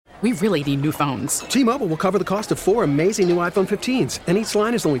We really need new phones. T-Mobile will cover the cost of 4 amazing new iPhone 15s, and each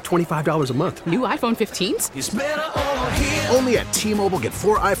line is only $25 a month. New iPhone 15s? It's better over here. Only at T-Mobile, get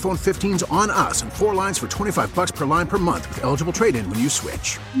 4 iPhone 15s on us and 4 lines for $25 per line per month with eligible trade-in when you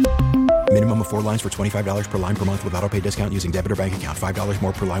switch. Minimum of 4 lines for $25 per line per month with autopay discount using debit or bank account. $5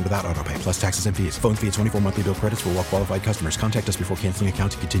 more per line without autopay, plus taxes and fees. Phone fee at 24 monthly bill credits for well-qualified customers. Contact us before canceling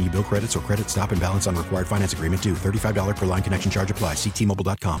account to continue bill credits or credit stop and balance on required finance agreement due. $35 per line connection charge applies. See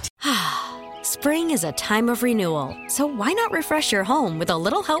T-Mobile.com. Spring is a time of renewal, so why not refresh your home with a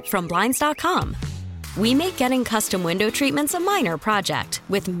little help from Blinds.com? We make getting custom window treatments a minor project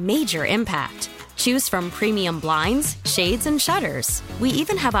with major impact. Choose from premium blinds, shades, and shutters. We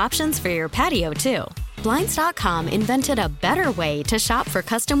even have options for your patio, too. Blinds.com invented a better way to shop for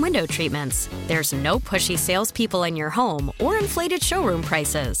custom window treatments. There's no pushy salespeople in your home or inflated showroom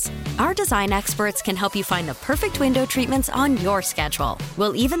prices. Our design experts can help you find the perfect window treatments on your schedule.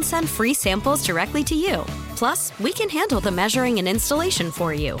 We'll even send free samples directly to you. Plus, we can handle the measuring and installation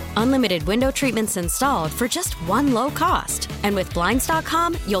for you. Unlimited window treatments installed for just one low cost. And with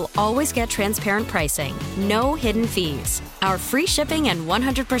Blinds.com, you'll always get transparent pricing. No hidden fees. Our free shipping and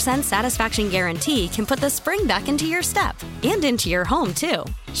 100% satisfaction guarantee can put the spring back into your step and into your home, too.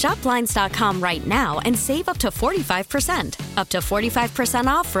 Shop Blinds.com right now and save up to 45%. Up to 45%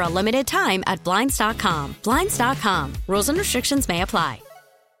 off for a limited time at Blinds.com. Blinds.com. Rules and restrictions may apply.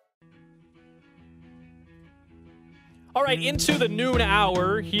 All right, into the noon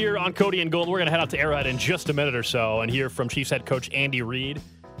hour here on Cody and Gold. We're going to head out to Arrowhead in just a minute or so and hear from Chiefs head coach Andy Reid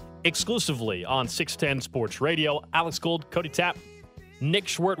exclusively on 610 Sports Radio. Alex Gold, Cody Tapp, Nick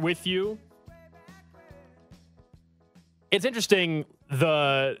Schwert with you. It's interesting,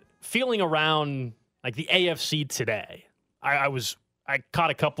 the feeling around like the AFC today. I caught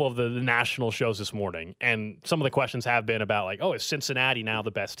a couple of the national shows this morning, and some of the questions have been about like, oh, is Cincinnati now the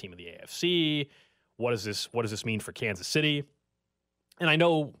best team of the AFC? What does this mean for Kansas City? And I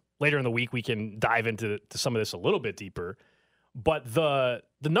know later in the week we can dive into some of this a little bit deeper. But the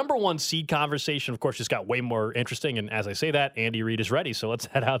number one seed conversation, of course, just got way more interesting. And as I say that, Andy Reid is ready. So let's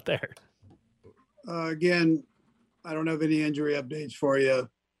head out there. Again, I don't have any injury updates for you.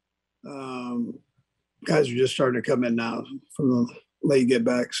 Guys are just starting to come in now from the late get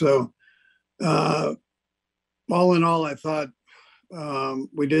back. So all in all, I thought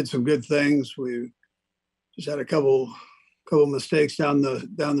we did some good things. We just had a couple mistakes down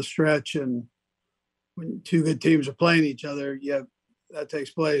the stretch, and when two good teams are playing each other, yeah, that takes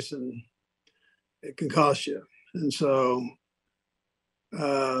place and it can cost you. And so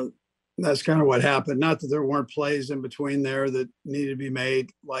that's kind of what happened. Not that there weren't plays in between there that needed to be made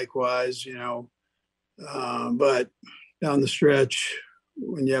likewise, but down the stretch,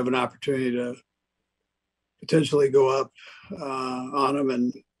 when you have an opportunity to potentially go up on them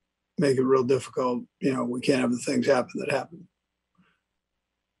and make it real difficult, we can't have the things happen that happen.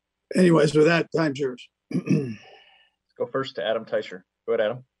 Anyways, with that, time's yours. Let's go first to Adam Teicher. Go ahead,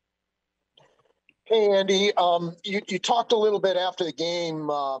 Adam. Hey, Andy. You talked a little bit after the game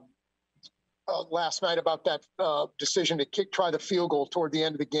last night about that decision to try the field goal toward the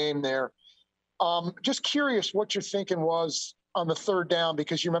end of the game there. Just curious what your thinking was on the third down,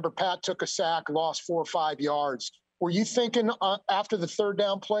 because you remember Pat took a sack, lost 4 or 5 yards. Were you thinking after the third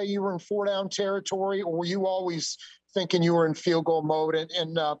down play you were in 4-down territory, or were you always thinking you were in field goal mode?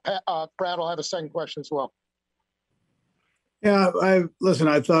 And Brad will have a second question as well. Yeah, I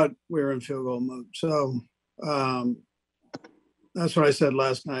thought we were in field goal mode. So that's what I said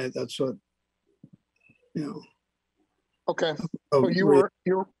last night. That's what, Okay. So you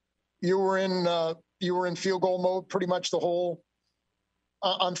were in field goal mode pretty much the whole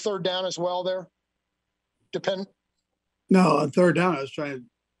on third down as well there? No, on third down, I was trying to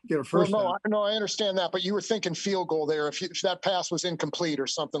get a first down. No, I understand that, but you were thinking field goal there if that pass was incomplete or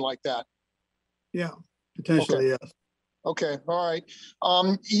something like that. Yeah, potentially, okay. Yes. Okay, all right.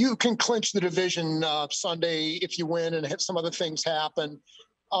 You can clinch the division Sunday if you win and some other things happen.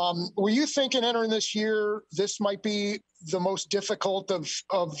 Were you thinking entering this year, this might be the most difficult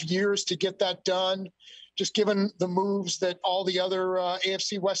of years to get that done, just given the moves that all the other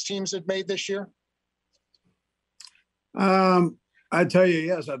AFC West teams have made this year? I'd tell you,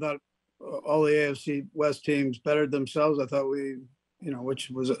 yes. I thought all the AFC West teams bettered themselves. I thought we, which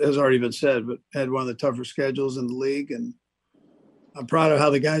has already been said, but had one of the tougher schedules in the league. And I'm proud of how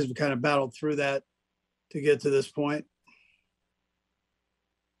the guys have kind of battled through that to get to this point.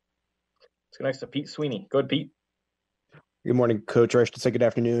 Let's go next to Pete Sweeney. Go ahead, Pete. Good morning, Coach. Or I should say good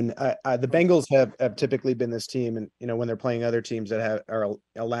afternoon. The Bengals have typically been this team, and when they're playing other teams that are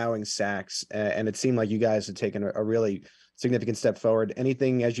allowing sacks, and it seemed like you guys had taken a really significant step forward.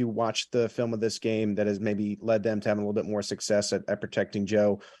 Anything as you watch the film of this game that has maybe led them to having a little bit more success at protecting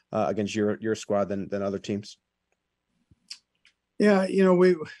Joe against your squad than other teams? Yeah,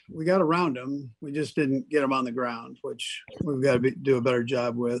 we got around him. We just didn't get him on the ground, which we've got to do a better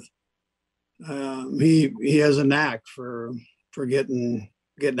job with. He has a knack for getting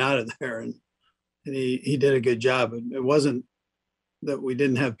out of there, and he did a good job. It wasn't that we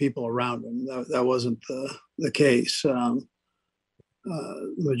didn't have people around him. That wasn't the case.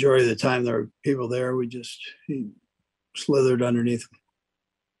 The majority of the time there were people there. He slithered underneath them.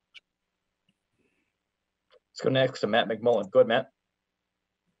 Let's go next to Matt McMullen. Go ahead, Matt.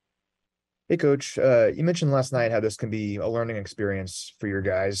 Hey, Coach. You mentioned last night how this can be a learning experience for your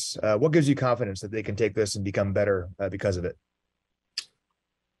guys. What gives you confidence that they can take this and become better because of it?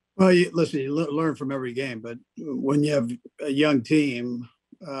 Well, you learn from every game, but when you have a young team,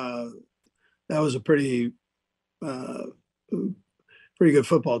 that was a pretty good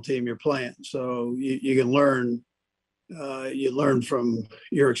football team you're playing. So you can learn. You learn from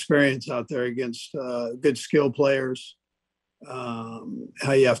your experience out there against good skill players,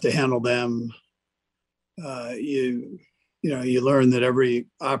 how you have to handle them. You learn that every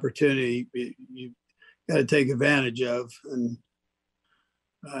opportunity you got to take advantage of. And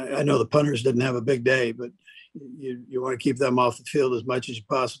I know the punters didn't have a big day, but you want to keep them off the field as much as you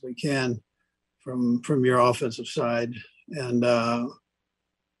possibly can from your offensive side. And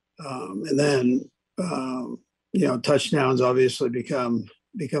then touchdowns obviously become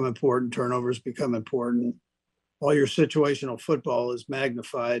important. Turnovers become important. All your situational football is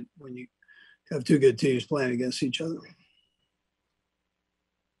magnified when you have two good teams playing against each other.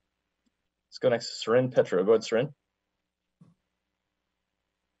 Let's go next to Seren Petra. Go ahead, Seren.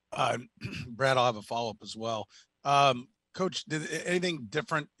 Brad, I'll have a follow-up as well. Coach, did anything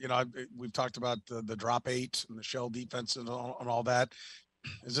different? We've talked about the drop 8 and the shell defense and all that.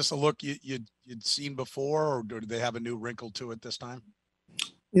 Is this a look you'd seen before, or did they have a new wrinkle to it this time?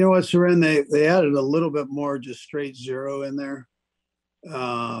 You know what, Seren, they added a little bit more just straight zero in there.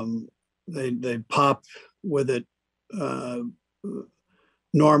 They pop with it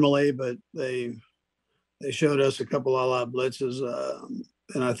normally, but they showed us a couple a-la blitzes,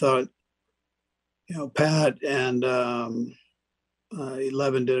 and I thought, Pat and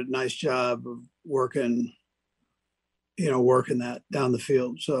 11 did a nice job of working that down the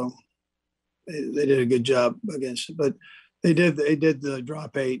field. So they did a good job against it, but they did the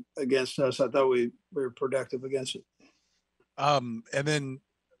drop 8 against us. I thought we were productive against it. And then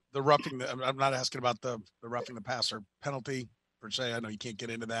the roughing, I'm not asking about the roughing the passer penalty per se. I know you can't get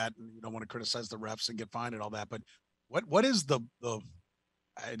into that and you don't want to criticize the refs and get fined and all that, but what is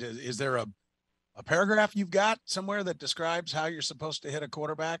is there a paragraph you've got somewhere that describes how you're supposed to hit a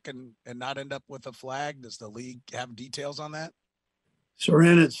quarterback and not end up with a flag? Does the league have details on that?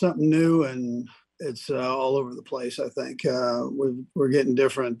 Seren, it's something new and it's all over the place. I think we're getting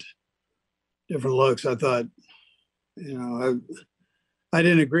different looks. I thought, I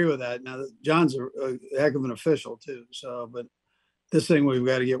didn't agree with that. Now John's a heck of an official too. So, but this thing we've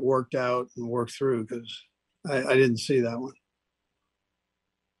got to get worked out and worked through because I didn't see that one.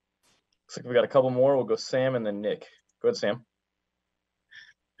 Looks like we got a couple more. We'll go Sam and then Nick. Go ahead, Sam.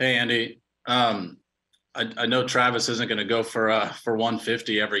 Hey, Andy. I know Travis isn't going to go for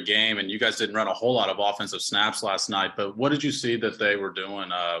 150 every game, and you guys didn't run a whole lot of offensive snaps last night. But what did you see that they were doing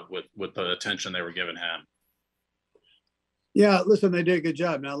with the attention they were giving him? Yeah, listen, they did a good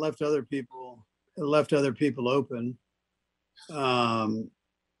job. Now it left other people open,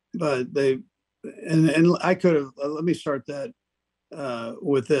 but they and I could have. Let me start that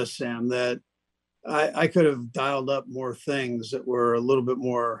with this, Sam. That I could have dialed up more things that were a little bit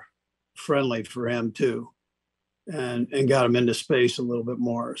more friendly for him too, and got him into space a little bit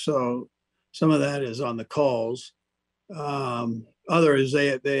more. So some of that is on the calls. Other is they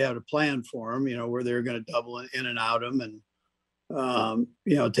had a plan for him, where they're going to double in and out him and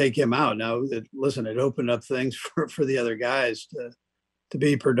take him out. Now it opened up things for the other guys to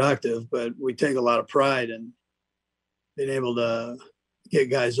be productive, but we take a lot of pride in being able to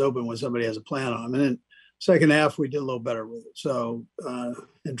get guys open when somebody has a plan on them. And then second half, we did a little better with it. So,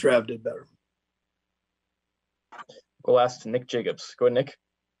 and Trav did better. We'll ask Nick Jacobs. Go ahead, Nick.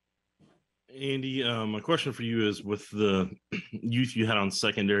 Andy, my question for you is with the youth you had on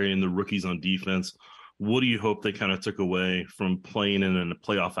secondary and the rookies on defense, what do you hope they kind of took away from playing in a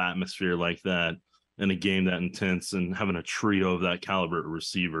playoff atmosphere like that in a game that intense and having a trio of that caliber at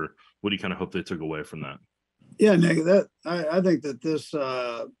receiver? What do you kind of hope they took away from that? Yeah, Nick, I think that this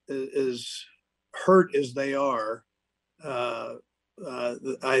is hurt as they are. I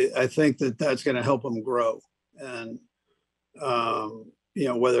think that that's going to help them grow. And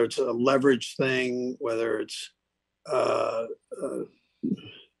Whether it's a leverage thing, whether it's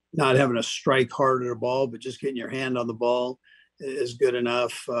not having to strike hard at a ball, but just getting your hand on the ball is good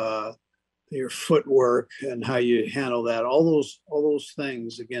enough. Your footwork and how you handle that, all those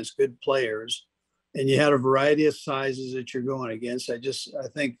things against good players. And you had a variety of sizes that you're going against. I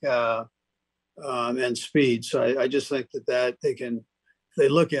think, and speed. So I just think that they can, if they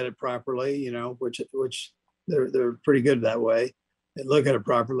look at it properly, which they're pretty good that way. They look at it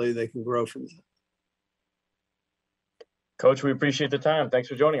properly, they can grow from that. Coach, we appreciate the time. Thanks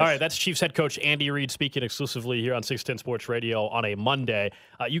for joining us. All right, that's Chiefs head coach Andy Reid speaking exclusively here on 610 Sports Radio on a Monday.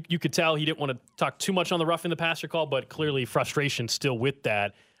 You could tell he didn't want to talk too much on the roughing the passer call, but clearly frustration still with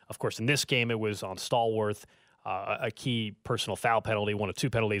that. Of course, in this game, it was on Stallworth, a key personal foul penalty, one of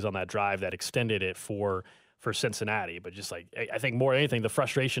two penalties on that drive that extended it for Cincinnati. But just like, I think more than anything, the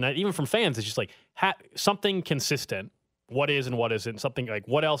frustration, even from fans, is just like something consistent. What is and what isn't, something like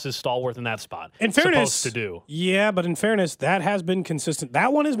what else is Stallworth in that spot in fairness, supposed to do? Yeah, but in fairness, that has been consistent.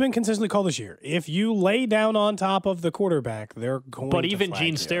 That one has been consistently called this year. If you lay down on top of the quarterback, they're going But to even flag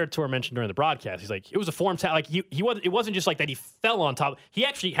Gene you. Steratore mentioned during the broadcast, he's like, it was a form towel. Like it wasn't just like that he fell on top. He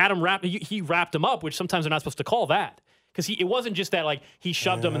actually had him he wrapped him up, which sometimes they're not supposed to call that. Because it wasn't just that like he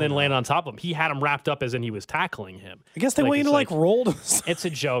shoved him and then landed on top of him. He had him wrapped up as in he was tackling him. I guess they want you to roll. It's a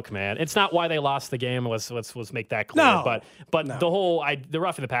joke, man. It's not why they lost the game. Let's make that clear. No, but the whole the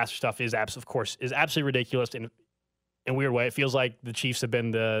roughing the passer stuff is absolutely ridiculous in a weird way. It feels like the Chiefs have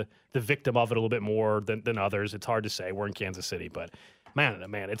been the victim of it a little bit more than others. It's hard to say. We're in Kansas City, but man,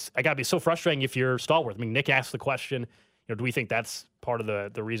 I gotta be so frustrating if you're Stallworth. I mean, Nick asked the question. Do we think that's part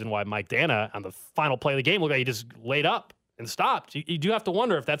of the reason why Mike Dana on the final play of the game looked like he just laid up and stopped? You do have to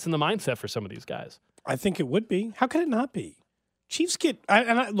wonder if that's in the mindset for some of these guys. I think it would be. How could it not be? Chiefs get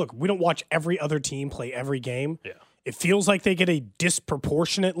look, we don't watch every other team play every game. Yeah. It feels like they get a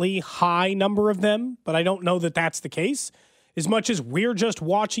disproportionately high number of them, but I don't know that that's the case as much as we're just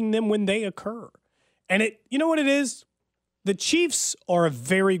watching them when they occur. And you know what it is? The Chiefs are a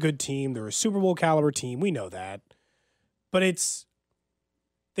very good team. They're a Super Bowl caliber team. We know that. But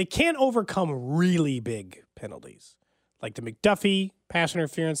they can't overcome really big penalties. Like the McDuffie pass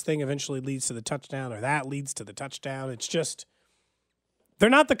interference thing eventually leads to the touchdown, or that leads to the touchdown. It's just, they're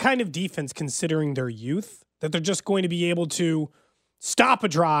not the kind of defense, considering their youth, that they're just going to be able to stop a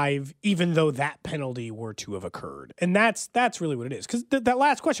drive even though that penalty were to have occurred. And that's really what it is. Because that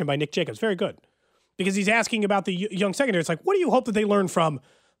last question by Nick Jacobs, very good. Because he's asking about the young secondary. It's like, what do you hope that they learn from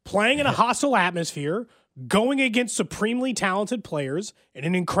playing in a hostile atmosphere, going against supremely talented players in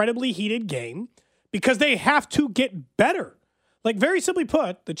an incredibly heated game, because they have to get better. Like, very simply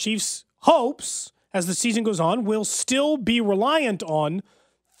put, the Chiefs' hopes as the season goes on will still be reliant on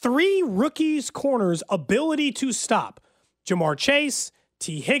three rookies' corners' ability to stop Jamar Chase,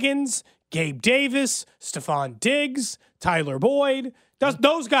 T. Higgins, Gabe Davis, Stephon Diggs, Tyler Boyd,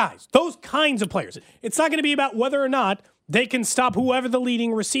 those guys, those kinds of players. It's not going to be about whether or not they can stop whoever the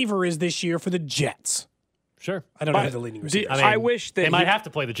leading receiver is this year for the Jets. Sure. I don't know who the leading receiver is. I wish that they might have to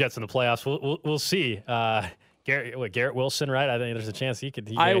play the Jets in the playoffs. We'll see. Garrett Wilson, right? I think there's a chance he could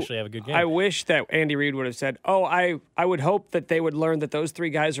actually have a good game. I wish that Andy Reid would have said, I would hope that they would learn that those three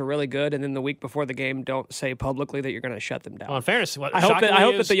guys are really good, and then the week before the game, don't say publicly that you're going to shut them down. Well, in fairness, I hope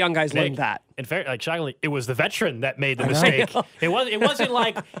that the young guys learned that. In fair, shockingly, it was the veteran that made the mistake. It wasn't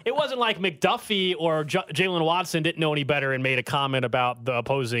like McDuffie or Jalen Watson didn't know any better and made a comment about the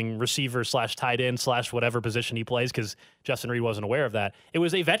opposing receiver / tight end / whatever position he plays, because Justin Reid wasn't aware of that. It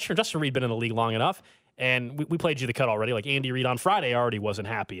was a veteran. Justin Reid been in the league long enough. And we played you the cut already. Like Andy Reid on Friday already wasn't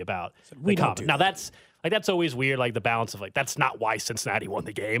happy about the comment. Now that's always weird. Like the balance of that's not why Cincinnati won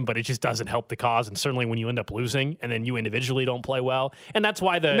the game, but it just doesn't help the cause. And certainly when you end up losing and then you individually don't play well, and that's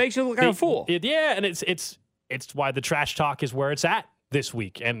why it makes you look like a fool. And it's why the trash talk is where it's at this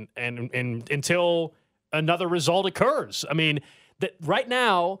week. And until another result occurs, I mean, right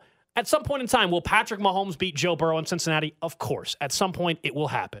now. At some point in time, will Patrick Mahomes beat Joe Burrow in Cincinnati? Of course. At some point, it will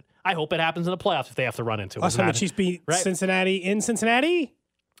happen. I hope it happens in the playoffs if they have to run into it. Last time the Chiefs beat Cincinnati in Cincinnati?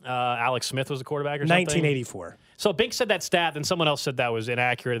 Alex Smith was the quarterback or something? 1984. So Bink said that stat, and someone else said that was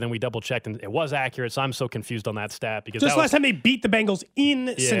inaccurate, and then we double-checked, and it was accurate, so I'm so confused on that stat. Because just last time they beat the Bengals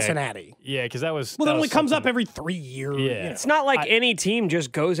in Cincinnati. Yeah, because that was... Well, that only comes up every 3 years. Yeah. It's not like any team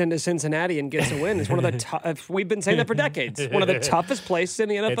just goes into Cincinnati and gets a win. It's one of the tough... We've been saying that for decades. One of the toughest places in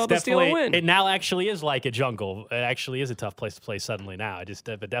the NFL to steal a win. It now actually is like a jungle. It actually is a tough place to play suddenly now. It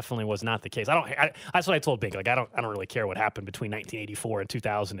definitely was not the case. That's what I told Bink. Like, I don't really care what happened between 1984 and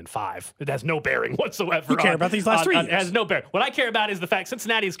 2005. It has no bearing whatsoever. You care about these last 3 years. It has no bearing. What I care about is the fact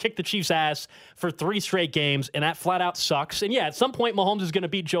Cincinnati has kicked the Chiefs' ass for 3 straight games, and that flat out sucks. And yeah, at some point Mahomes is going to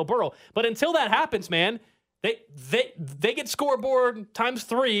beat Joe Burrow. But until that happens, man, they get scoreboard times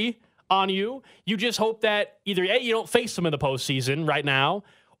 3 on you. You just hope that either A, you don't face them in the postseason right now,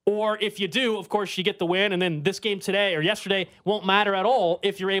 or if you do, of course, you get the win, and then this game today or yesterday won't matter at all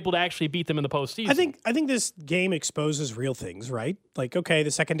if you're able to actually beat them in the postseason. I think this game exposes real things, right? Like, okay, the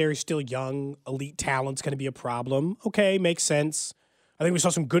secondary's still young, elite talent's going to be a problem. Okay, makes sense. I think we saw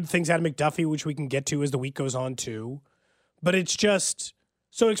some good things out of McDuffie, which we can get to as the week goes on too. But it's just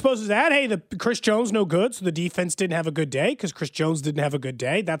so it exposes that. Hey, the Chris Jones no good, so the defense didn't have a good day because Chris Jones didn't have a good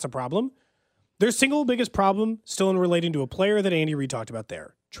day. That's a problem. Their single biggest problem still in relating to a player that Andy Reid talked about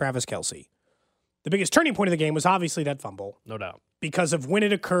there, Travis Kelce. The biggest turning point of the game was obviously that fumble. No doubt. Because of when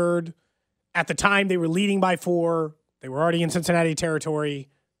it occurred. At the time, they were leading by 4. They were already in Cincinnati territory.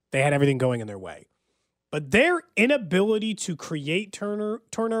 They had everything going in their way. But their inability to create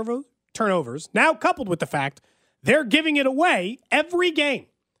turnovers, now coupled with the fact they're giving it away every game.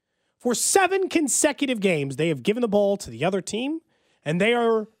 For 7 consecutive games, they have given the ball to the other team, and they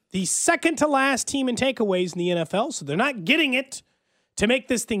are the second to last team in takeaways in the NFL, so they're not getting it to make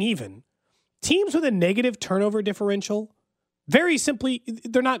this thing even. Teams with a negative turnover differential, very simply,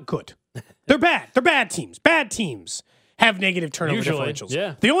 they're not good. They're bad. They're bad teams. Bad teams have negative turnover differentials.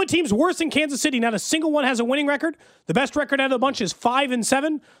 Yeah. The only teams worse than Kansas City, not a single one has a winning record. The best record out of the bunch is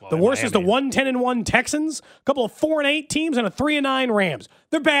 5-7. The worst is the 1-10-1 Texans, a couple of 4-8 teams, and a 3-9 Rams.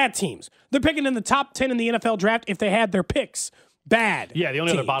 They're bad teams. They're picking in the top 10 in the NFL draft if they had their picks. Bad. Yeah, the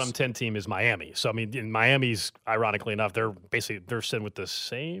only teams. other bottom 10 team is Miami. So I mean, in Miami's, ironically enough, they're sitting with the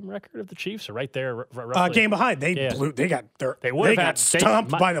same record of the Chiefs, or right there, roughly. Game behind. They got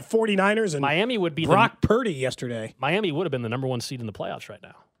stomped by the 49ers and Miami would be Brock Purdy yesterday. Miami would have been the number 1 seed in the playoffs right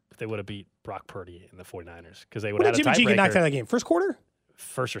now if they would have beat Brock Purdy and the 49ers, because they would have had a Jimmy G get knocked tiebreaker. out of that game? First quarter?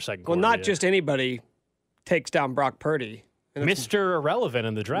 First or second Well, quarter. not just anybody takes down Brock Purdy. Mr. Irrelevant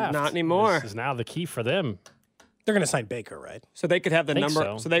in the draft. Not anymore. This is now the key for them. They're going to sign Baker, right? So they could have the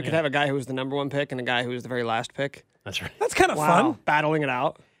number. So they could have a guy who was the number 1 pick and a guy who was the very last pick. That's right. That's kind of fun. Battling it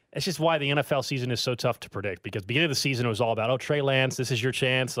out. It's just why the NFL season is so tough to predict, because beginning of the season it was all about, Trey Lance, this is your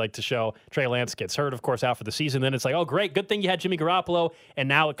chance, like to show Trey Lance gets hurt, of course, out for the season. Then it's like, great, good thing you had Jimmy Garoppolo. And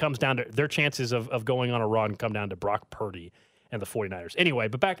now it comes down to their chances of going on a run come down to Brock Purdy and the 49ers. Anyway,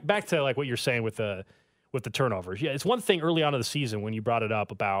 but back to like what you're saying with the turnovers. Yeah, it's one thing early on in the season when you brought it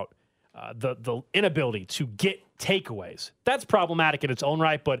up about the inability to get takeaways. That's problematic in its own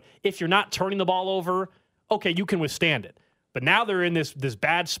right, but if you're not turning the ball over, okay, you can withstand it. But now they're in this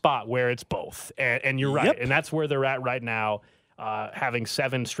bad spot where it's both, and you're right, and that's where they're at right now, having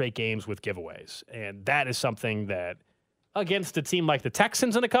 7 straight games with giveaways, and that is something that against a team like the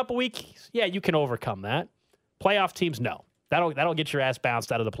Texans in a couple weeks, yeah, you can overcome that. Playoff teams, no, that'll get your ass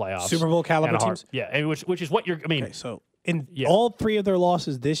bounced out of the playoffs. Super Bowl caliber teams, yeah, and which is what you're. I mean, okay, so in all 3 of their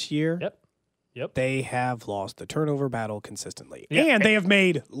losses this year, Yep. they have lost the turnover battle consistently. Yeah. And they have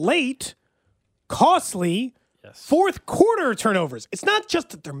made late, costly, fourth quarter turnovers. It's not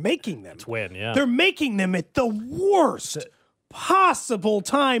just that they're making them. It's when, yeah. They're making them at the worst possible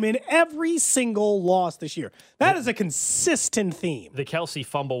time in every single loss this year. That is a consistent theme. The Kelce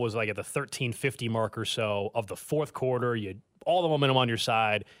fumble was like at the 13:50 mark or so of the fourth quarter. You had all the momentum on your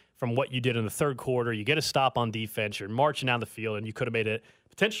side from what you did in the third quarter. You get a stop on defense. You're marching down the field, and you could have made it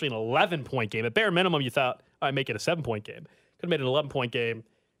potentially an 11-point game. At bare minimum, you thought, I'd make it a 7-point game. Could have made it an 11-point game.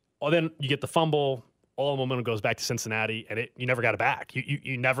 Well, then you get the fumble. All the momentum goes back to Cincinnati, and you never got it back.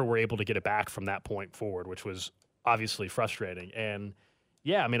 You never were able to get it back from that point forward, which was obviously frustrating. And,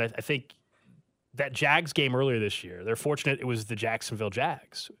 yeah, I mean, I think that Jags game earlier this year, they're fortunate it was the Jacksonville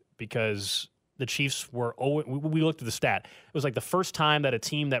Jags because the Chiefs were – we looked at the stat. It was like the first time that a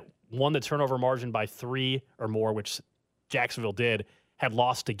team that won the turnover margin by 3 or more, which Jacksonville did, had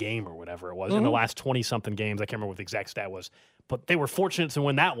lost a game or whatever it was in the last 20-something games. I can't remember what the exact stat was. But they were fortunate to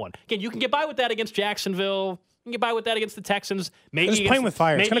win that one. Again, you can get by with that against Jacksonville. You can get by with that against the Texans. Maybe They're just playing with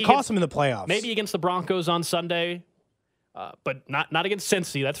fire. It's going to cost them in the playoffs. Maybe against the Broncos on Sunday. But not against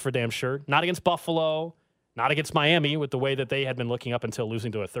Cincy, that's for damn sure. Not against Buffalo. Not against Miami with the way that they had been looking up until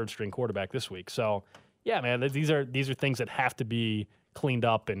losing to a third-string quarterback this week. So, yeah, man, these are things that have to be cleaned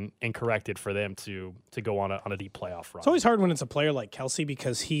up and corrected for them to go on a deep playoff run. It's always hard when it's a player like Kelce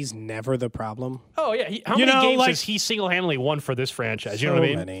because he's never the problem. Oh, yeah. How many games has he single-handedly won for this franchise? You know what I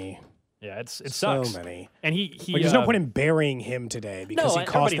mean? Many. Yeah, it sucks. So many. And he there's no point in burying him today because he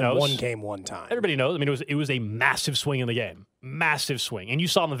cost them one game one time. Everybody knows. I mean, it was a massive swing in the game. Massive swing. And you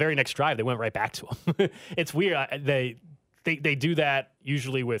saw in the very next drive, they went right back to him. It's weird. They do that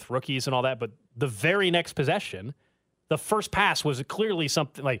usually with rookies and all that, but the very next possession, the first pass was clearly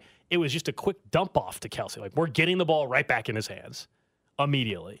something like it was just a quick dump off to Kelce. Like, we're getting the ball right back in his hands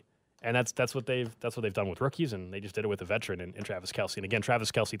immediately. And that's what they've done with rookies, and they just did it with a veteran in Travis Kelce. And again,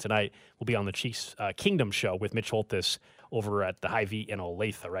 Travis Kelce tonight will be on the Chiefs Kingdom show with Mitch Holthus over at the Hy-Vee in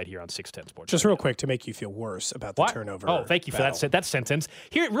Olathe right here on 610 Sports. Just real quick to make you feel worse about the turnover. Oh, thank you for that sentence.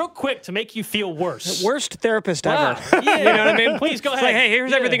 Here, real quick to make you feel worse. Worst therapist ever. Yeah. You know what I mean? Please go It's ahead. like, hey,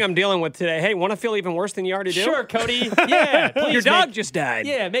 here's everything I'm dealing with today. Hey, want to feel even worse than you already do? Sure, Cody. Yeah, please. Your dog just died.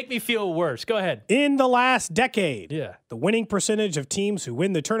 Yeah, make me feel worse. Go ahead. In the last decade, the winning percentage of teams who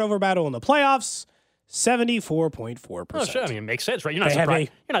win the turnover battle in the playoffs, 74.4%. Oh, sure. I mean, it makes sense, right? You're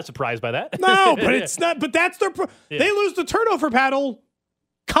not surprised by that. No, but it's not. But that's their. Yeah. They lose the turnover battle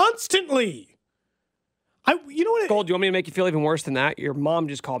constantly. You know what? Gold, you want me to make you feel even worse than that? Your mom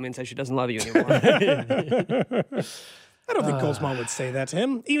just called me and said she doesn't love you anymore. I don't think Gold's mom would say that to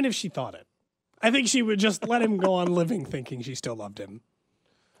him, even if she thought it. I think she would just let him go on living thinking she still loved him.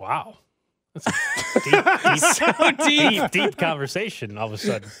 Wow. That's deep conversation all of a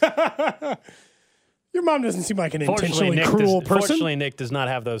sudden. Your mom doesn't seem like an intentionally cruel person. Fortunately, Nick does not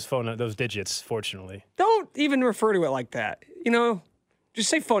have those digits, fortunately. Don't even refer to it like that. You know, just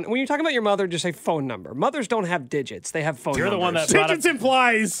say phone. When you're talking about your mother, just say phone number. Mothers don't have digits. They have phone You're numbers. the one that brought digits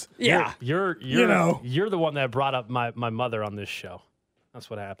implies. Yeah. You're the one that brought up my mother on this show. That's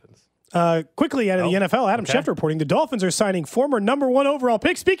what happens. Quickly out of the NFL, Adam Schefter reporting the Dolphins are signing former #1 overall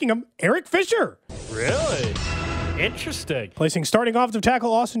pick, speaking of Eric Fisher. Really? Interesting. Placing starting offensive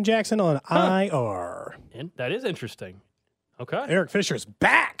tackle Austin Jackson on IR. That is interesting. Okay. Eric Fisher's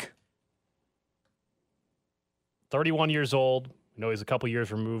back. 31 years old. You know, he's a couple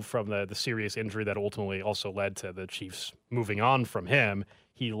years removed from the serious injury that ultimately also led to the Chiefs moving on from him.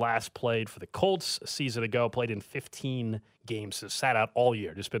 He last played for the Colts a season ago, played in 15 games, so sat out all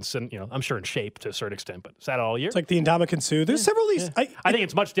year. Just been, I'm sure in shape to a certain extent, but sat out all year. It's like the Ndamukong Suh. There's several of these. I think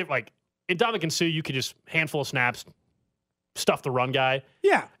it's much different. Like, Ndamukong Suh, you could just handful of snaps, stuff the run guy.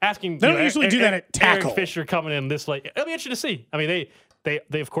 Yeah. Asking. They don't usually do that at tackle. Eric Fisher coming in this late. It'll be interesting to see. I mean,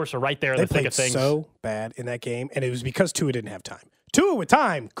 they of course are right there in They the thick played of things. so bad in that game, and it was because Tua didn't have time. Tua with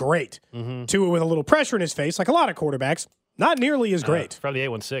time, great. Mm-hmm. Tua with a little pressure in his face, like a lot of quarterbacks, not nearly as great. From the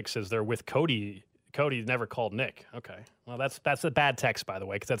 816 says they're with Cody. Cody never called Nick. Okay. Well, that's a bad text, by the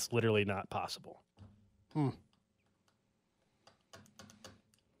way, because that's literally not possible. What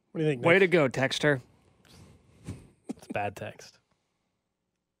do you think, Nick? Way to go, Texter. It's bad text.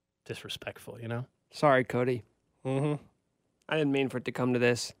 Disrespectful, you know? Sorry, Cody. Mm-hmm. I didn't mean for it to come to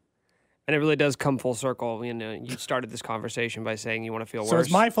this. And it really does come full circle. You know, you started this conversation by saying you want to feel So worse.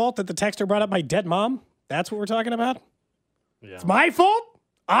 it's my fault that the texter brought up my dead mom? That's what we're talking about? Yeah. It's my fault?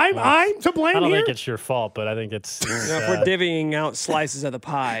 I'm to blame I don't here? think it's your fault, but I think it's. You know, if we're divvying out slices of the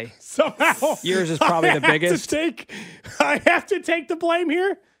pie, somehow yours is probably the biggest. I have to take the blame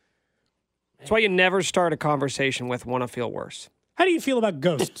here? That's why you never start a conversation with "want to feel worse." How do you feel about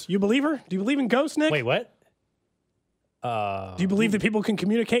ghosts? You believe her? Do you believe in ghosts, Nick? Wait, what? Do you believe that people can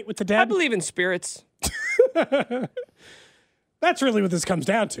communicate with the dead? I believe in spirits. That's really what this comes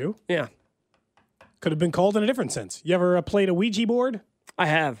down to. Yeah. Could have been called in a different sense. You ever played a Ouija board? I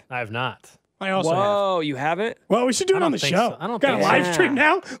have. I have not. I also Whoa, you haven't? Well, we should do I it on don't the think show. so. I don't Got think a so. live stream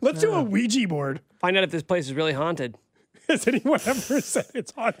now? Let's do a Ouija board. Find out if this place is really haunted. Has anyone ever said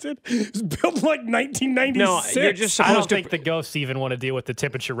it's haunted? It's built in like 1996. No, you're just I don't supposed to. think the ghosts even want to deal with the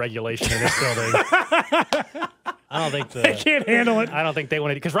temperature regulation in this building. I don't think They can't handle it. I don't think they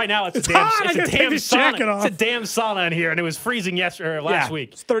want to, because right now it's It's a damn, hot. I it's gotta a take damn this jacket sauna. off. It's a damn sauna in here, and it was freezing last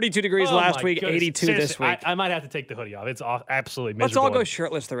week. It's 32 degrees Oh last my week, goodness. 82 Seriously, this week. I might have to take the hoodie off. It's absolutely Let's miserable. all go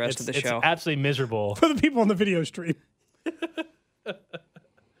shirtless the rest of the show. It's absolutely miserable. For the people on the video stream.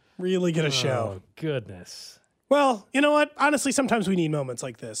 Really get a show. Oh, goodness. Well, you know what? Honestly, sometimes we need moments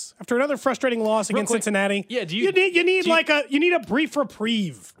like this. After another frustrating loss against quick, Cincinnati, yeah, you need a brief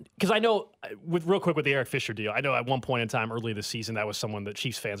reprieve. Because I know, real quick with the Eric Fisher deal, I know at one point in time early this season, that was someone that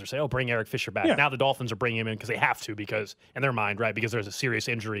Chiefs fans are saying, oh, bring Eric Fisher back. Yeah. Now the Dolphins are bringing him in because they have to, because in their mind, right, because there's a serious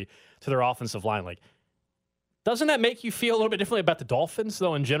injury to their offensive line. Like, doesn't that make you feel a little bit differently about the Dolphins,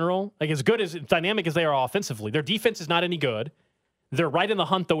 though, in general? Like, as good, as dynamic as they are offensively, their defense is not any good. They're right in the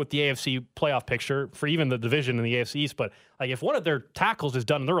hunt, though, with the AFC playoff picture for even the division in the AFC East. But like, if one of their tackles is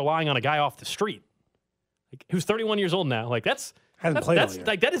done, they're relying on a guy off the street, like, who's 31 years old now. Like, that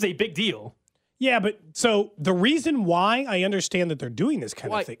is a big deal. Yeah, but so the reason why I understand that they're doing this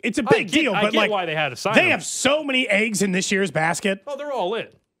kind of thing, it's a big deal. I But get like, why they had to sign they him. have so many eggs in this year's basket. Oh, they're all in.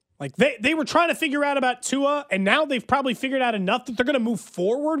 Like they were trying to figure out about Tua, and now they've probably figured out enough that they're going to move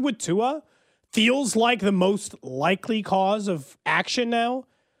forward with Tua. Feels like the most likely cause of action now.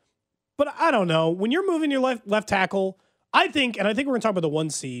 But I don't know. When you're moving your left tackle, I think we're going to talk about the 1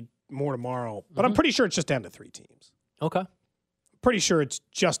 seed more tomorrow, but I'm pretty sure it's just down to 3 teams. Okay. Pretty sure it's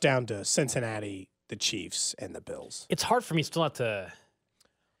just down to Cincinnati, the Chiefs, and the Bills. It's hard for me still not to.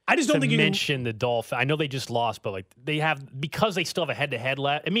 I just don't think you mention the Dolphins. I know they just lost, but like they have because they still have a head-to-head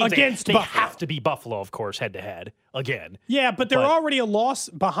left. It means against they Buffalo. have to be Buffalo, of course, head-to-head again. Yeah, but they're already a loss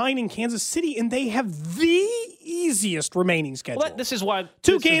behind in Kansas City, and they have the easiest remaining schedule. Well, this is why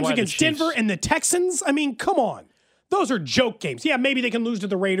 2 games against Denver and the Texans. I mean, come on. Those are joke games. Yeah, maybe they can lose to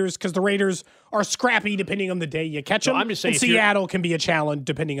the Raiders because the Raiders are scrappy depending on the day you catch them. I'm just saying, and Seattle can be a challenge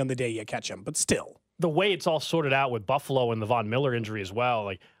depending on the day you catch them, but still. The way it's all sorted out with Buffalo and the Von Miller injury as well,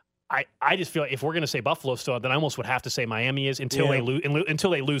 like I just feel like if we're going to say Buffalo still, then I almost would have to say Miami is until they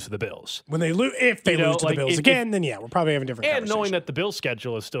lose to the Bills. When they lose, if they lose to the Bills again, then yeah, we're probably having a different and conversation. knowing that the Bills'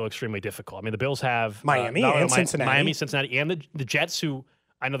 schedule is still extremely difficult. I mean, the Bills have Miami and Cincinnati. Miami, Cincinnati, and the Jets, who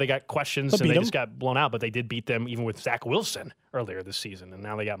I know they got questions and they just got blown out, but they did beat them even with Zach Wilson earlier this season. And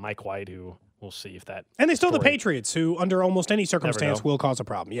now they got Mike White, who we'll see if that. And they still have the Patriots, who under almost any circumstance will cause a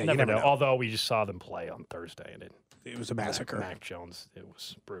problem. Yeah, never you never know. Although we just saw them play on Thursday, and it was a massacre. Mac Jones, it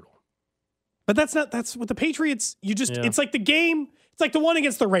was brutal. But that's with the Patriots. It's like the game. It's like the one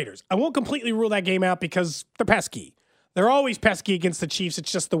against the Raiders. I won't completely rule that game out because they're pesky. They're always pesky against the Chiefs.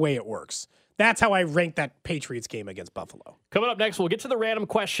 It's just the way it works. That's how I rank that Patriots game against Buffalo. Coming up next, we'll get to the random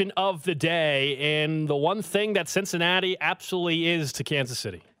question of the day and the one thing that Cincinnati absolutely is to Kansas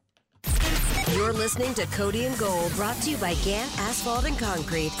City. You're listening to Cody and Gold, brought to you by Gann Asphalt and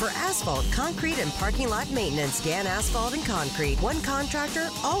Concrete. For asphalt, concrete, and parking lot maintenance, Gann Asphalt and Concrete. One contractor,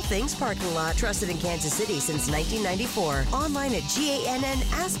 all things parking lot. Trusted in Kansas City since 1994. Online at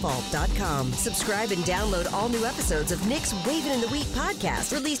GANNasphalt.com. Subscribe and download all new episodes of Nick's Wavin' in the Wheat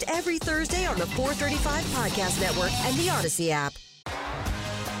podcast, released every Thursday on the 435 Podcast Network and the Odyssey app.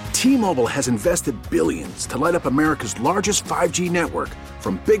 T-Mobile has invested billions to light up America's largest 5G network,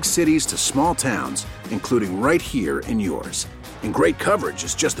 from big cities to small towns, including right here in yours. And great coverage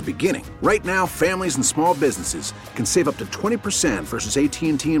is just the beginning. Right now, families and small businesses can save up to 20% versus AT&T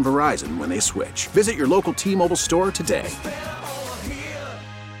and Verizon when they switch. Visit your local T-Mobile store today.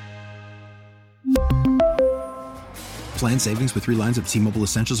 Plan savings with 3 lines of T-Mobile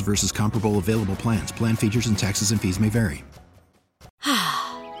Essentials versus comparable available plans. Plan features and taxes and fees may vary.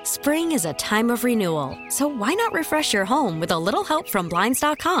 Spring is a time of renewal, so why not refresh your home with a little help from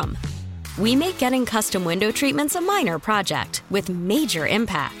Blinds.com? We make getting custom window treatments a minor project with major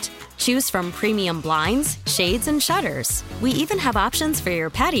impact. Choose from premium blinds, shades, and shutters. We even have options for your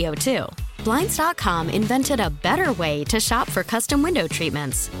patio, too. Blinds.com invented a better way to shop for custom window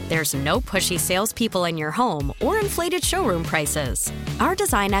treatments. There's no pushy salespeople in your home or inflated showroom prices. Our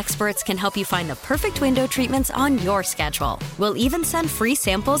design experts can help you find the perfect window treatments on your schedule. We'll even send free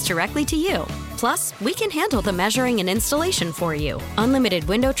samples directly to you. Plus, we can handle the measuring and installation for you. Unlimited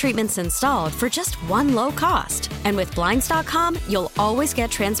window treatments installed for just one low cost. And with Blinds.com, you'll always get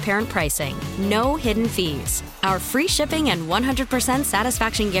transparent pricing. No hidden fees. Our free shipping and 100%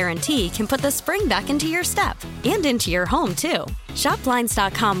 satisfaction guarantee can put the spring back into your step and into your home, too. Shop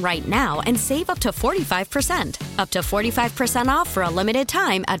Blinds.com right now and save up to 45%. Up to 45% off for a limited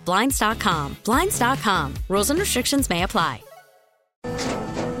time at Blinds.com. Blinds.com. Rules and restrictions may apply.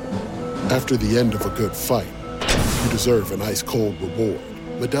 After the end of a good fight, you deserve an ice-cold reward.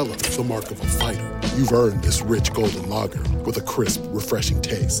 Modelo is the mark of a fighter. You've earned this rich golden lager with a crisp, refreshing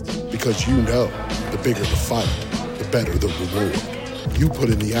taste. Because you know, the bigger the fight, the better the reward. You put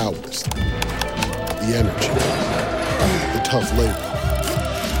in the hours, the energy, the tough labor.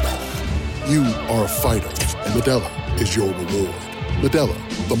 You are a fighter, and Modelo is your reward. Modelo,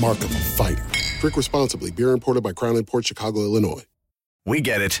 the mark of a fighter. Drink responsibly. Beer imported by Crown Imports, Chicago, Illinois. We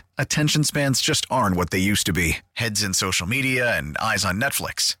get it. Attention spans just aren't what they used to be. Heads in social media and eyes on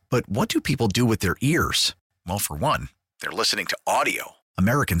Netflix. But what do people do with their ears? Well, for one, they're listening to audio.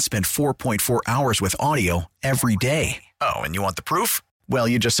 Americans spend 4.4 hours with audio every day. Oh, and you want the proof? Well,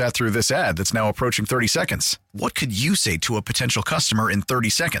 you just sat through this ad that's now approaching 30 seconds. What could you say to a potential customer in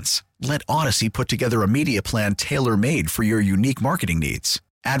 30 seconds? Let Odyssey put together a media plan tailor-made for your unique marketing needs.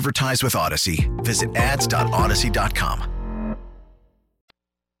 Advertise with Odyssey. Visit ads.odyssey.com.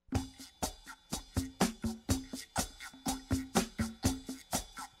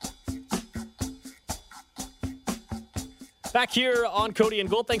 Back here on Cody and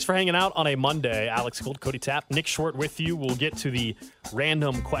Gold. Thanks for hanging out on a Monday. Alex Gold, Cody Tapp, Nick Short with you. We'll get to the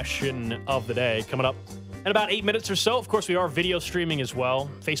random question of the day coming up in about 8 minutes or so. Of course, we are video streaming as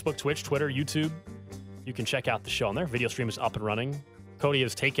well. Facebook, Twitch, Twitter, YouTube. You can check out the show on there. Video stream is up and running. Cody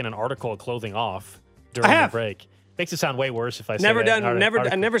has taken an article of clothing off during the break. Makes it sound way worse if I say Never that. done.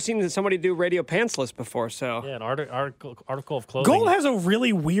 I've never seen somebody do radio pantsless before. So yeah, an article of clothing. Gold has a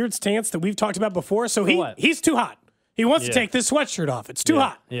really weird stance that we've talked about before. So he's too hot. He wants to take this sweatshirt off. It's too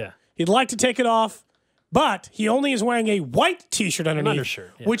hot. Yeah. He'd like to take it off, but he only is wearing a white T-shirt underneath,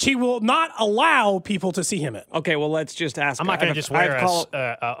 undershirt, which he will not allow people to see him in. Okay, well, let's just ask. I'm not going to just wear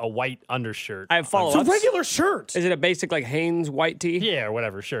a white undershirt. I have follow-ups. It's a regular shirt. Is it a basic like Hanes white tee? Yeah, or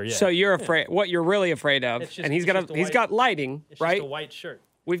whatever. Sure. Yeah. So you're afraid. What you're really afraid of, and he's got lighting, It's right? just a white shirt.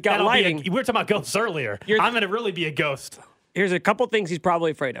 We've got That'll lighting. we were talking about ghosts earlier. I'm going to really be a ghost. Here's a couple things he's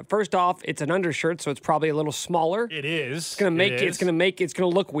probably afraid of. First off, it's an undershirt, so it's probably a little smaller. It is. It's gonna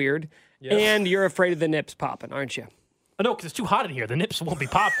look weird. Yep. And you're afraid of the nips popping, aren't you? Oh, no, because it's too hot in here. The nips won't be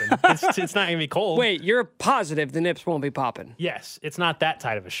popping. It's not going to be cold. Wait, you're positive the nips won't be popping? Yes, it's not that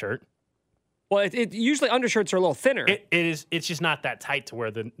tight of a shirt. Well, it usually undershirts are a little thinner. It is. It's just not that tight to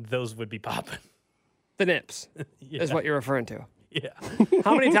where those would be popping. The nips is what you're referring to. Yeah.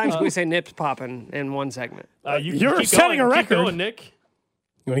 How many times can we say nips popping in one segment? You're setting a record. Keep going, Nick.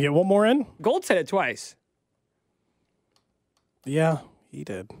 You want to get one more in? Gold said it twice. Yeah, he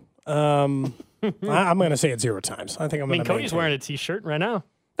did. I'm going to say it 0 times. I think I'm going to. Cody's wearing a T-shirt right now.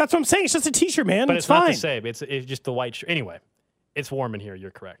 That's what I'm saying. It's just a T-shirt, man. But it's not fine. the same. It's just the white shirt. Anyway, it's warm in here.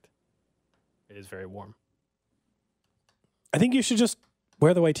 You're correct. It is very warm. I think you should just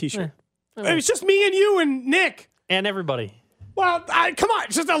wear the white T-shirt. Yeah. It's just me and you and Nick. And everybody. Well, come on.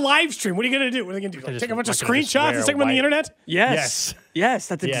 It's just a live stream. What are you going to do? What are they going to do? Like, take a bunch of screenshots and stick them on the internet? Yes.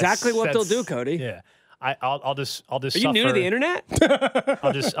 That's exactly what they'll do, Cody. Yeah. I'll just Are suffer. you new to the internet?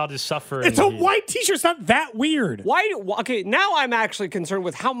 I'll just suffer. It's a white T-shirt. It's not that weird. Okay, now I'm actually concerned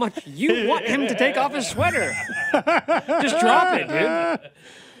with how much you want him to take off his sweater. Just drop it, dude.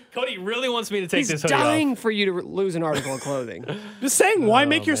 Cody really wants me to take this He's hoodie off. dying for you to lose an article of clothing. Just saying, why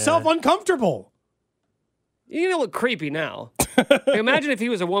make yourself uncomfortable? You're going to look creepy now. Imagine if he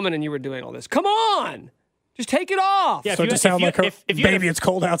was a woman and you were doing all this. Come on! Just take it off. Yeah, so to sound like her, baby, it's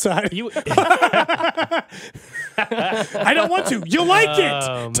cold outside. I don't want to. You like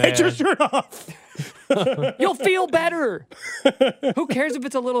it. Take your shirt off. You'll feel better. Who cares if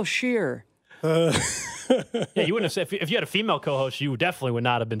it's a little sheer? Yeah, you wouldn't have said if you had a female co-host, you definitely would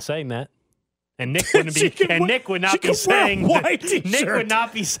not have been saying that. And Nick wouldn't be. And Nick would not be saying. Nick would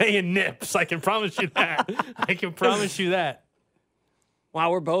not be saying nips. I can promise you that. I can promise you that.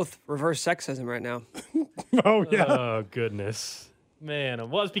 Wow, we're both reverse sexism right now. Oh yeah. Oh goodness, man.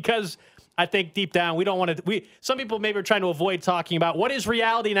 Well, it's because I think deep down we don't want to. Some people maybe are trying to avoid talking about what is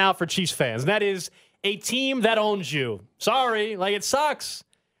reality now for Chiefs fans, and that is a team that owns you. Sorry, like it sucks.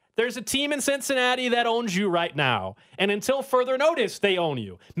 There's a team in Cincinnati that owns you right now. And until further notice, they own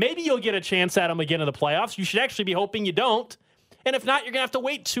you. Maybe you'll get a chance at them again in the playoffs. You should actually be hoping you don't. And if not, you're going to have to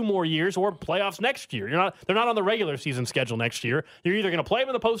wait 2 more years or playoffs next year. They're not on the regular season schedule next year. You're either going to play them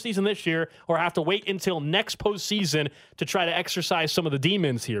in the postseason this year or have to wait until next postseason to try to exercise some of the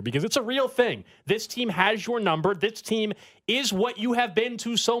demons here because it's a real thing. This team has your number. This team is what you have been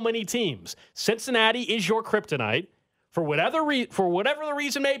to so many teams. Cincinnati is your kryptonite. For whatever the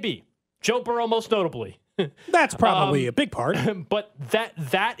reason may be, Joe Burrow most notably. That's probably a big part. But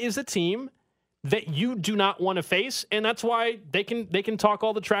that is a team that you do not want to face, and that's why they can talk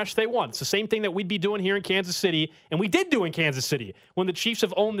all the trash they want. It's the same thing that we'd be doing here in Kansas City, and we did do in Kansas City when the Chiefs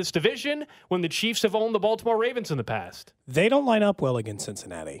have owned this division, when the Chiefs have owned the Baltimore Ravens in the past. They don't line up well against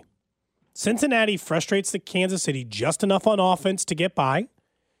Cincinnati. Cincinnati frustrates the Kansas City just enough on offense to get by.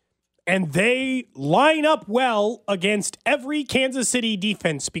 And they line up well against every Kansas City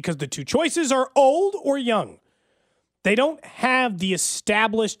defense because the 2 choices are old or young. They don't have the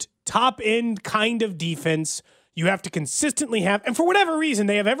established top-end kind of defense you have to consistently have. And for whatever reason,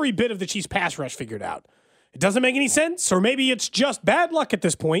 they have every bit of the Chiefs' pass rush figured out. It doesn't make any sense, or maybe it's just bad luck at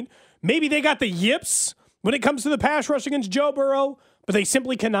this point. Maybe they got the yips when it comes to the pass rush against Joe Burrow, but they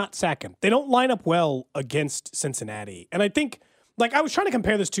simply cannot sack him. They don't line up well against Cincinnati. And I think... I was trying to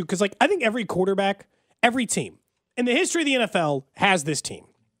compare this to, because, I think every quarterback, every team in the history of the NFL has this team.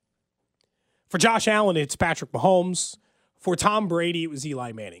 For Josh Allen, it's Patrick Mahomes. For Tom Brady, it was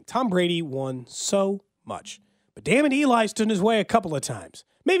Eli Manning. Tom Brady won so much. But damn it, Eli stood in his way a couple of times.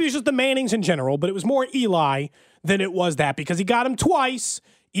 Maybe it was just the Mannings in general, but it was more Eli than it was that, because he got him twice.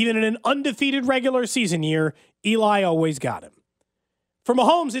 Even in an undefeated regular season year, Eli always got him. For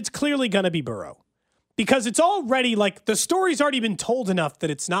Mahomes, it's clearly going to be Burrow. Because it's already, the story's already been told enough that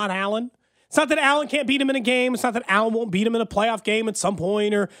it's not Allen. It's not that Allen can't beat him in a game. It's not that Allen won't beat him in a playoff game at some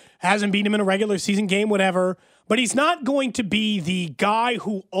point or hasn't beat him in a regular season game, whatever. But he's not going to be the guy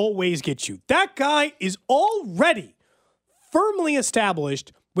who always gets you. That guy is already firmly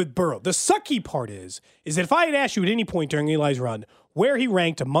established with Burrow. The sucky part is that if I had asked you at any point during Eli's run where he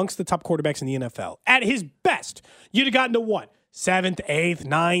ranked amongst the top quarterbacks in the NFL, at his best, you'd have gotten to what? 7th, 8th,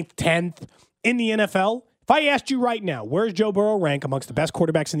 9th, 10th in the NFL? If I asked you right now, where's Joe Burrow rank amongst the best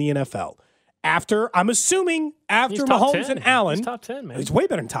quarterbacks in the NFL? I'm assuming after Mahomes and Allen. He's top 10, man. He's way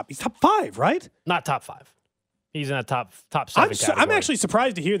better than top. He's top 5, right? Not top 5. He's in that top 7 category. I'm actually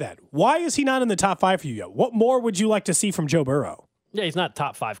surprised to hear that. Why is he not in the top 5 for you yet? What more would you like to see from Joe Burrow? Yeah, he's not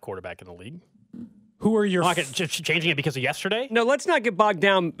top 5 quarterback in the league. Who are your... Just changing it because of yesterday? No, let's not get bogged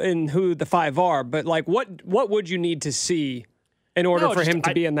down in who the 5 are, but like what would you need to see in order for him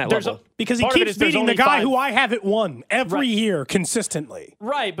to be in that level? Because he keeps beating the guy who I haven't won every year consistently.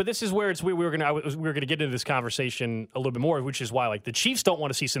 Right, but this is where we were gonna get into this conversation a little bit more, which is why like the Chiefs don't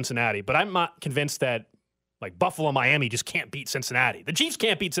want to see Cincinnati, but I'm not convinced that like Buffalo and Miami just can't beat Cincinnati. The Chiefs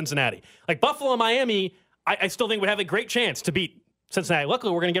can't beat Cincinnati. Like Buffalo and Miami, I still think would have a great chance to beat Cincinnati.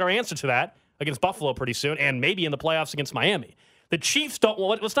 Luckily, we're going to get our answer to that against Buffalo pretty soon, and maybe in the playoffs against Miami. The Chiefs don't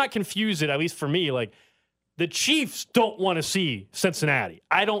want. Let's not confuse it. At least for me, like the Chiefs don't want to see Cincinnati.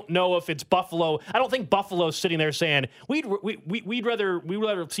 I don't know if it's Buffalo. I don't think Buffalo's sitting there saying we'd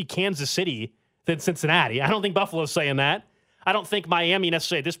rather see Kansas City than Cincinnati. I don't think Buffalo's saying that. I don't think Miami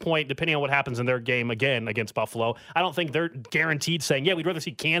necessarily at this point, depending on what happens in their game again against Buffalo, I don't think they're guaranteed saying, yeah, we'd rather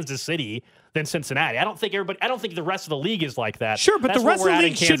see Kansas City than Cincinnati. I don't think the rest of the league is like that. Sure, but the rest of the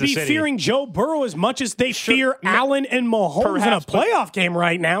league should be fearing Joe Burrow as much as they fear Allen and Mahomes in a playoff game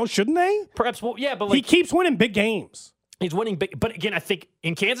right now, shouldn't they? Perhaps, well, yeah, but like, he keeps winning big games. He's winning big, but again, I think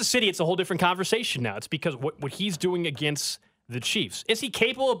in Kansas City, it's a whole different conversation now. It's because what he's doing against the Chiefs. Is he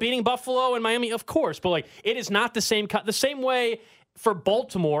capable of beating Buffalo and Miami? Of course, but like it is not the same way for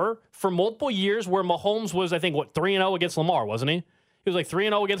Baltimore for multiple years where Mahomes was, I think, 3-0 against Lamar, wasn't he? He was like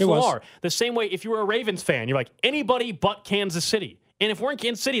 3-0 against Lamar. The same way if you were a Ravens fan, you're like anybody but Kansas City. And if we're in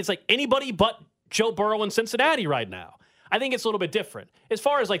Kansas City, it's like anybody but Joe Burrow in Cincinnati right now. I think it's a little bit different. As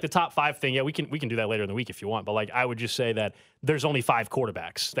far as like the top 5 thing, yeah, we can do that later in the week if you want. But like I would just say that there's only 5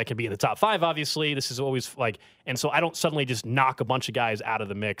 quarterbacks that can be in the top 5, obviously. This is always like, and so I don't suddenly just knock a bunch of guys out of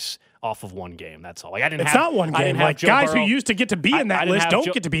the mix off of one game. That's all. Like it's not one game. Like guys who used to get to be in that list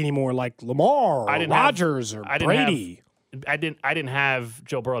don't get to be anymore, like Lamar or Rodgers or Brady. I didn't have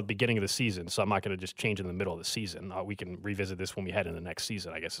Joe Burrow at the beginning of the season, so I'm not going to just change in the middle of the season. We can revisit this when we head in the next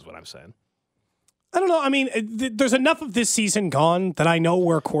season, I guess is what I'm saying. I don't know. I mean, there's enough of this season gone that I know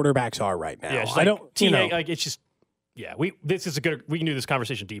where quarterbacks are right now. Yeah, I don't. Like it's just. Yeah, this is a good. We can do this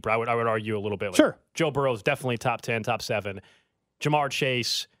conversation deeper. I would argue a little bit. Like sure. Joe Burrow is definitely top 10, top 7. Jamar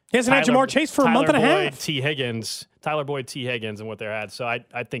Chase. He hasn't had Jamar Chase for a month and a half. Tyler Boyd, T. Higgins, and what they're at. So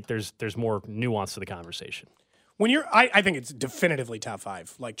I think there's more nuance to the conversation. When I think it's definitively top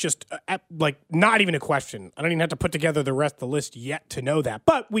 5. Like just like not even a question. I don't even have to put together the rest of the list yet to know that.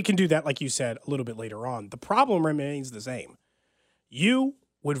 But we can do that, like you said, a little bit later on. The problem remains the same. You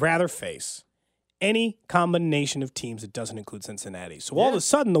would rather face any combination of teams that doesn't include Cincinnati. So all of a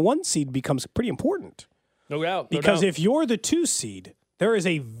sudden, the 1 seed becomes pretty important. No doubt. Because if you're the 2 seed, there is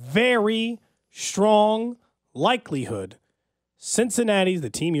a very strong likelihood Cincinnati's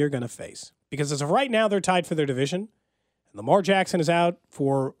the team you're going to face. Because as of right now, they're tied for their division. And Lamar Jackson is out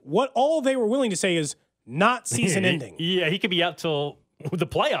for what all they were willing to say is not season ending. Yeah, he could be out till the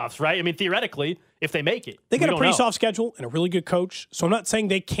playoffs, right? I mean, theoretically, if they make it. They got a pretty soft schedule and a really good coach. So I'm not saying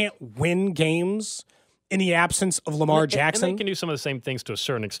they can't win games in the absence of Lamar Jackson. And they can do some of the same things to a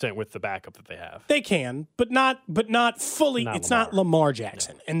certain extent with the backup that they have. They can, but not fully. It's not Lamar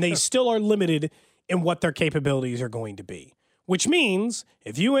Jackson. Yeah. And they still are limited in what their capabilities are going to be. Which means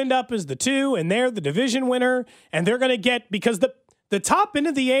if you end up as the 2 and they're the division winner and they're going to get, because the top end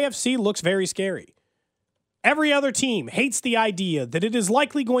of the AFC looks very scary. Every other team hates the idea that it is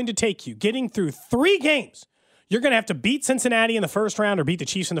likely going to take you getting through 3 games. You're going to have to beat Cincinnati in the first round or beat the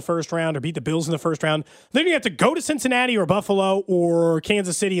Chiefs in the first round or beat the Bills in the first round. Then you have to go to Cincinnati or Buffalo or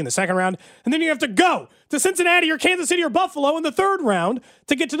Kansas City in the second round. And then you have to go to Cincinnati or Kansas City or Buffalo in the third round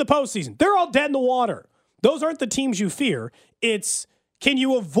to get to the postseason. They're all dead in the water. Those aren't the teams you fear. It's, can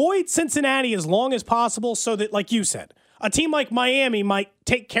you avoid Cincinnati as long as possible so that, like you said, a team like Miami might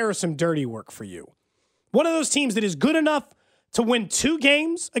take care of some dirty work for you? One of those teams that is good enough to win 2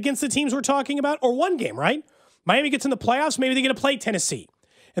 games against the teams we're talking about, or 1 game, right? Miami gets in the playoffs, maybe they get to play Tennessee.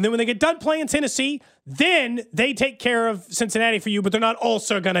 And then when they get done playing Tennessee, then they take care of Cincinnati for you, but they're not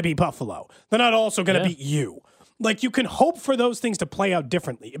also going to beat Buffalo. They're not also going to beat you. Like, you can hope for those things to play out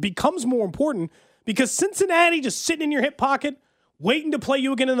differently. It becomes more important because Cincinnati just sitting in your hip pocket, waiting to play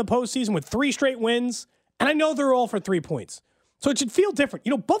you again in the postseason with 3 straight wins, and I know they're all for 3 points. So it should feel different.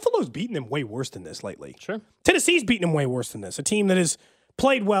 You know, Buffalo's beaten them way worse than this lately. Sure. Tennessee's beaten them way worse than this. A team that has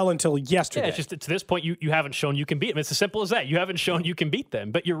played well until yesterday. Yeah, it's just to this point, you haven't shown you can beat them. It's as simple as that. You haven't shown you can beat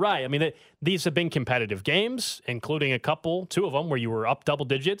them. But you're right. I mean, these have been competitive games, including two of them, where you were up double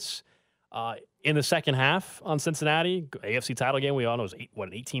digits in the second half on Cincinnati. AFC title game, we all know, was an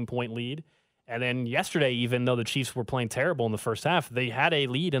 18-point lead. And then yesterday, even though the Chiefs were playing terrible in the first half, they had a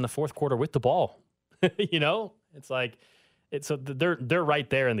lead in the fourth quarter with the ball. It's like they're right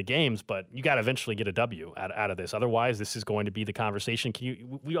there in the games, but you got to eventually get a W out of this. Otherwise, this is going to be the conversation.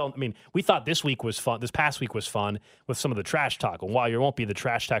 We thought this week was fun. This past week was fun with some of the trash talk. And while there won't be the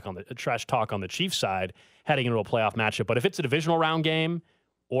trash talk on the Chiefs side heading into a playoff matchup, but if it's a divisional round game,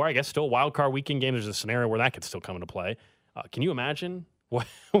 or I guess still a wild card weekend game, there's a scenario where that could still come into play. Can you imagine what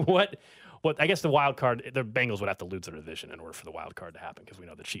I guess the wild card, the Bengals would have to lose their division in order for the wild card to happen, because we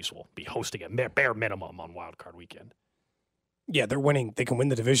know the Chiefs will be hosting a bare minimum on wild card weekend. Yeah, they're winning. They can win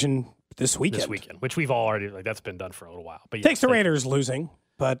the division this weekend. Which we've all already, that's been done for a little while. But takes the Raiders losing,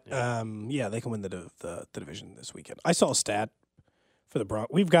 but they can win the division this weekend. I saw a stat for the Broncos.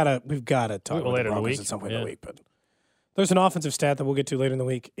 We've got to talk about the Broncos at some point in the week, but there's an offensive stat that we'll get to later in the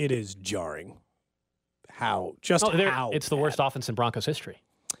week. It is jarring. It's the worst offense in Broncos history.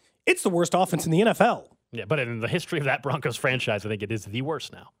 It's the worst offense in the NFL. Yeah, but in the history of that Broncos franchise, I think it is the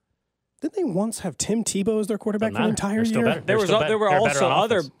worst now. Didn't they once have Tim Tebow as their quarterback for the entire year? There were also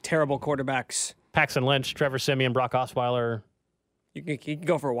other terrible quarterbacks. Paxton Lynch, Trevor Siemian, Brock Osweiler. You can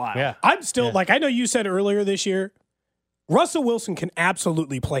go for a while. Yeah. I'm still, I know you said earlier this year, Russell Wilson can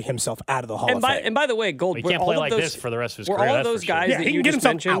absolutely play himself out of the Hall of Fame. And by the way, Gold, he can't play like this for the rest of his career. Were all of those guys that you just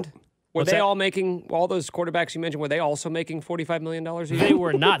mentioned, out. Were they all making, all those quarterbacks you mentioned, were they also making $45 million a year? They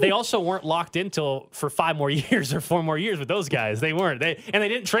were not. They also weren't locked in for 5 more years or 4 more years with those guys. They weren't. They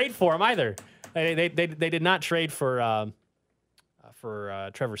didn't trade for them either. They did not trade for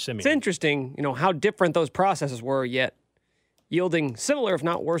Trevor Siemian. It's interesting, how different those processes were, yet yielding similar, if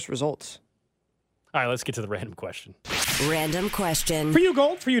not worse, results. All right, let's get to the random question. Random question. For you,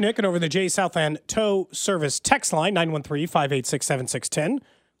 Gold. For you, Nick. And over the J Southland Tow Service text line, 913-586-7610.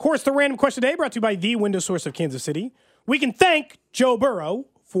 Of course, the random question today brought to you by the window source of Kansas City. We can thank Joe Burrow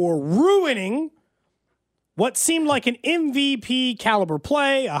for ruining what seemed like an MVP caliber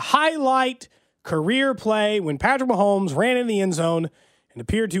play, a highlight career play when Patrick Mahomes ran in the end zone and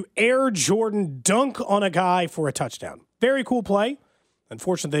appeared to Air Jordan dunk on a guy for a touchdown. Very cool play.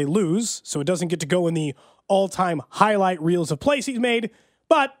 Unfortunately, they lose, so it doesn't get to go in the all-time highlight reels of plays he's made,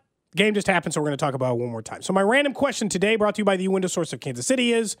 but the game just happened, so we're going to talk about it one more time. So my random question today, brought to you by the window source of Kansas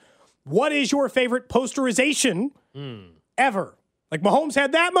City, is what is your favorite posterization ever? Like Mahomes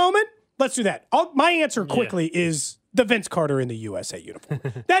had that moment? Let's do that. My answer quickly is the Vince Carter in the USA uniform.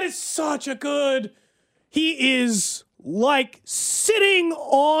 That is such a good... He is like sitting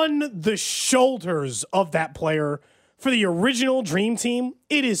on the shoulders of that player for the original Dream Team.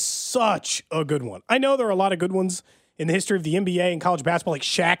 It is such a good one. I know there are a lot of good ones in the history of the NBA and college basketball, like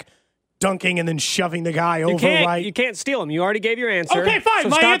Shaq dunking and then shoving the guy over, right? You can't steal him. You already gave your answer. Okay, fine. So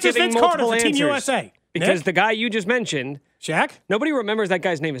my answer is Vince Carter for Team answers. USA. Because Nick? the guy you just mentioned, Shaq, nobody remembers that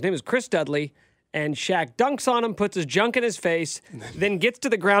guy's name. His name is Chris Dudley. And Shaq dunks on him, puts his junk in his face, then gets to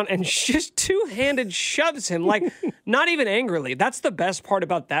the ground and just two-handed shoves him, like not even angrily. That's the best part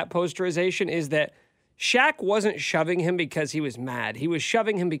about that posterization, is that Shaq wasn't shoving him because he was mad. He was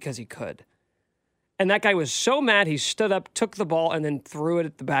shoving him because he could. And that guy was so mad, he stood up, took the ball, and then threw it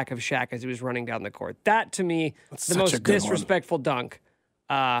at the back of Shaq as he was running down the court. That, to me, the most disrespectful dunk.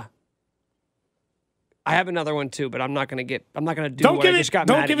 I have another one too, but I'm not going to do what I just got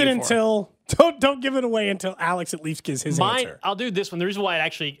mad at you for. Don't give it away until Alex at least gives his answer. I'll do this one. The reason why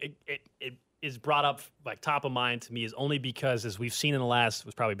it is brought up like top of mind to me is only because, as we've seen in it's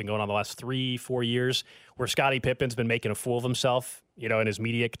probably been going on the last 3-4 years, where Scottie Pippen's been making a fool of himself, in his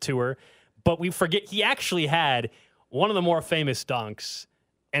media tour. But we forget he actually had one of the more famous dunks,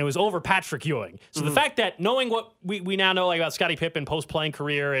 and it was over Patrick Ewing. So the fact that, knowing what we now know about Scottie Pippen post-playing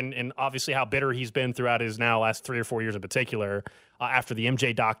career and obviously how bitter he's been throughout his now last 3 or 4 years in particular, after the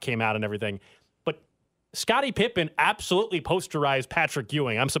MJ doc came out and everything. But Scottie Pippen absolutely posterized Patrick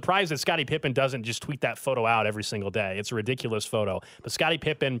Ewing. I'm surprised that Scottie Pippen doesn't just tweet that photo out every single day. It's a ridiculous photo. But Scottie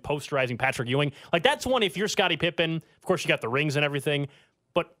Pippen posterizing Patrick Ewing, like that's one, if you're Scottie Pippen, of course you got the rings and everything,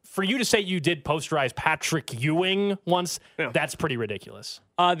 but for you to say you did posterize Patrick Ewing once, that's pretty ridiculous.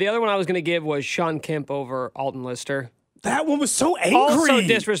 The other one I was going to give was Sean Kemp over Alton Lister. That one was so angry. Also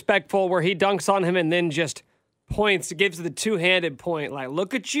disrespectful, where he dunks on him and then just gives the two-handed point, like,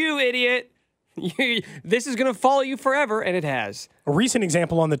 look at you, idiot. This is going to follow you forever, and it has. A recent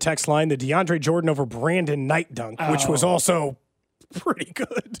example on the text line, the DeAndre Jordan over Brandon Knight dunk, which was also pretty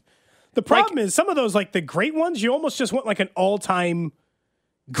good. The problem is some of those, like the great ones, you almost just want like an all-time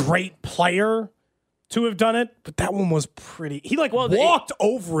great player to have done it, but that one was pretty. He walked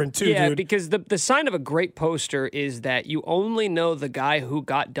over him too, dude. Because the sign of a great poster is that you only know the guy who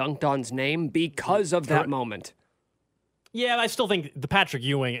got dunked on's name because of that moment. Yeah, I still think the Patrick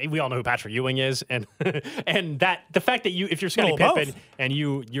Ewing. We all know who Patrick Ewing is, and and that the fact that if you're Scottie Pippen and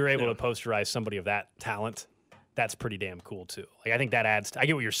you're able to posterize somebody of that talent, that's pretty damn cool too. Like I think that adds. I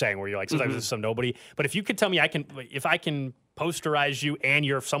get what you're saying, where you're like sometimes it's some nobody, but if you could tell me if I can posterize you and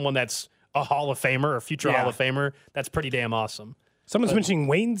you're someone that's a Hall of Famer or future Hall of Famer, that's pretty damn awesome. Someone's mentioning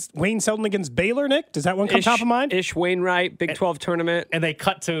Wayne Selden against Baylor, Nick. Does that one come top of mind? Ish Wainwright, Big 12 tournament. And they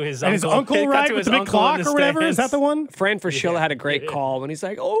cut to his uncle. His uncle, right? With the big clock or whatever? Is that the one? Fran Fraschilla had a great call when he's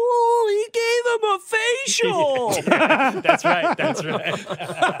like, oh, he gave him a facial. That's right. That's right.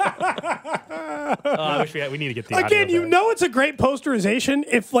 I wish we need to get the Again, you know it's a great posterization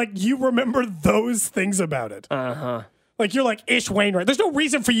if, you remember those things about it. Uh-huh. You're like, Ish Wainwright. There's no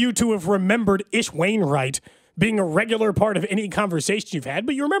reason for you to have remembered Ish Wainwright being a regular part of any conversation you've had,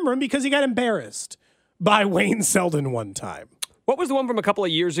 but you remember him because he got embarrassed by Wayne Selden one time. What was the one from a couple of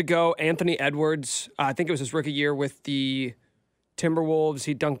years ago? Anthony Edwards, I think it was his rookie year with the Timberwolves.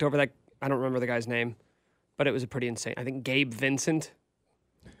 He dunked over that, I don't remember the guy's name, but it was a pretty insane. I think Gabe Vincent.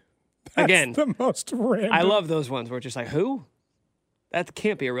 That's the most random. I love those ones where it's just like, who? That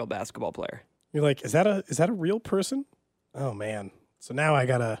can't be a real basketball player. You're like, is that a real person? Oh, man. So now I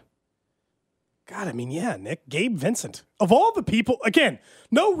gotta... God, I mean, yeah, Nick, Gabe Vincent. Of all the people, again,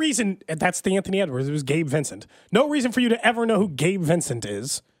 no reason, that's the Anthony Edwards, it was Gabe Vincent. No reason for you to ever know who Gabe Vincent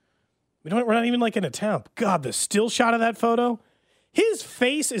is. We're not even in a town. God, the still shot of that photo, his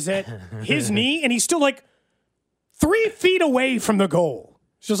face is at his knee, and he's still 3 feet away from the goal.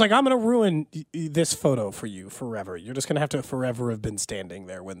 It's just I'm going to ruin this photo for you forever. You're just going to have to forever have been standing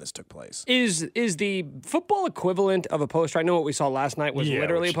there when this took place. Is the football equivalent of a poster? I know what we saw last night was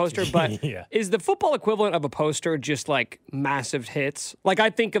literally a poster, but is the football equivalent of a poster just massive hits? I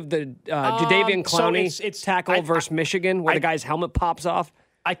think of the Jadeveon Clowney it's tackle versus Michigan where the guy's helmet pops off.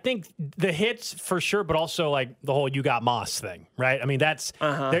 I think the hits for sure, but also the whole "you got Moss" thing, right? I mean, that's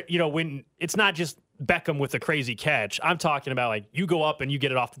when it's not just Beckham with a crazy catch. I'm talking about you go up and you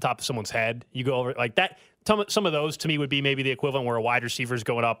get it off the top of someone's head. You go over that. Some of those to me would be maybe the equivalent where a wide receiver is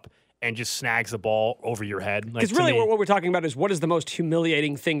going up and just snags the ball over your head. Because really what we're talking about is what is the most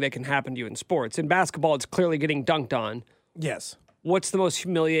humiliating thing that can happen to you in sports. In basketball, it's clearly getting dunked on. Yes. What's the most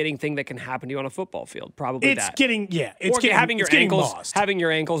humiliating thing that can happen to you on a football field? Probably it's getting having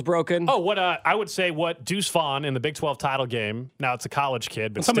your ankles broken. Oh, what I would say what Deuce Vaughn in the Big 12 title game. Now it's a college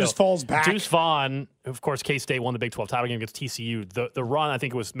kid, but someone just falls back. Deuce Vaughn, of course, K-State won the Big 12 title game against TCU. The run, I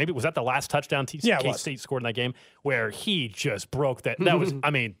think was that the last touchdown K-State scored in that game where he just broke that. That was,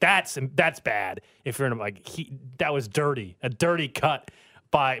 I mean, that's bad. If you're in that was dirty, a dirty cut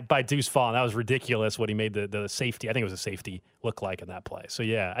by Deuce Vaughn. That was ridiculous what he made the safety. I think it was a safety look like in that play. So,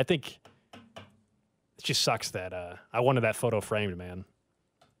 yeah, I think it just sucks that I wanted that photo framed, man.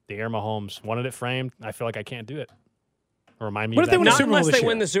 The Air Mahomes wanted it framed. I feel like I can't do it. Remind me what of if they that. win the Super Bowl Unless they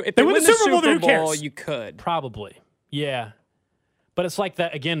win the Super Bowl. If they win the Super Bowl, you could. Probably. Yeah. But it's like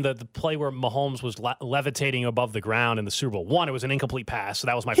that, again, the play where Mahomes was levitating above the ground in the Super Bowl. One, it was an incomplete pass, so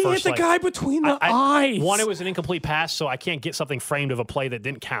that was my first. He hit the guy between the eyes. One, it was an incomplete pass, so I can't get something framed of a play that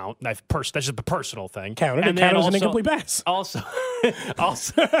didn't count. That's just a personal thing. Counted. And it was an incomplete pass. Also,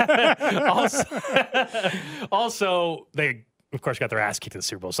 they, of course, got their ass kicked in the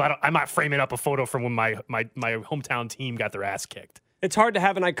Super Bowl. So I'm not framing up a photo from when my hometown team got their ass kicked. It's hard to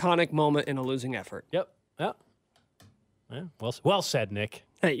have an iconic moment in a losing effort. Yep. Yeah, well said, Nick.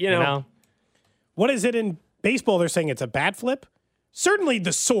 Hey, you know. What is it in baseball? They're saying it's a bat flip. Certainly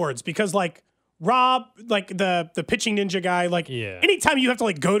the swords, because Rob, the pitching ninja guy, anytime you have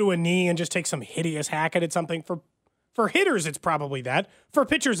to go to a knee and just take some hideous hack at something for hitters, it's probably that. For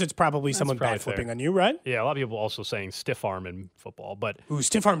pitchers, it's probably someone bat flipping on you, right? Yeah, a lot of people also saying stiff arm in football, but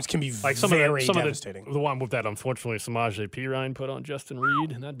stiff arms can be very devastating. The one with that, unfortunately, Samaje Perine put on Justin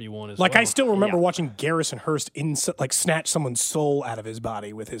Reed, and that'd be one as well. I still remember watching Garrison Hurst snatch someone's soul out of his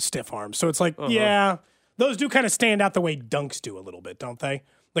body with his stiff arm. So it's yeah, those do kind of stand out the way dunks do a little bit, don't they?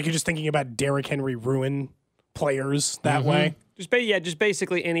 You're just thinking about Derrick Henry ruin players that way. Just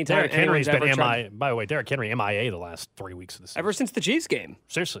basically any time. Derrick Henry's been MIA. By the way, Derrick Henry MIA the last 3 weeks of the season. Ever since the Chiefs game.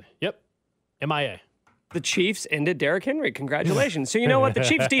 Seriously. Yep. MIA. The Chiefs ended Derrick Henry. Congratulations. So you know what? The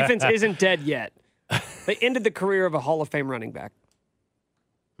Chiefs defense isn't dead yet. They ended the career of a Hall of Fame running back.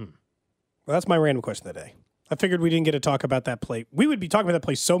 Well, that's my random question of the day. I figured we didn't get to talk about that play. We would be talking about that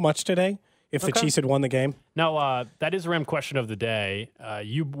play so much today if the Chiefs had won the game. No, that is the random question of the day.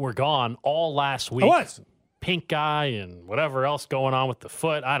 You were gone all last week. I was. pink eye and whatever else going on with the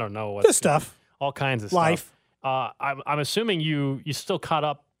foot. I don't know what This stuff. all kinds of Life. stuff. I'm assuming you still caught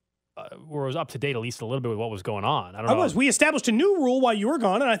up, or was up to date at least a little bit with what was going on. I don't know. We established a new rule while you were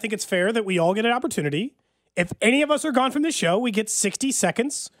gone, and I think it's fair that we all get an opportunity. If any of us are gone from the show, we get 60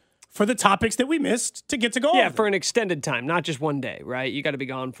 seconds for the topics that we missed to get to go. Yeah, over. for an extended time, not just one day, right? You got to be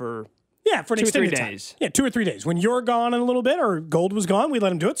gone for for an 2 or 3 extended time. days. Yeah, 2 or 3 days. When you're gone in a little bit, or Gold was gone, we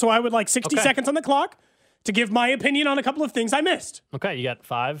let him do it. So I would like 60 seconds on the clock to give my opinion on a couple of things I missed. Okay, you got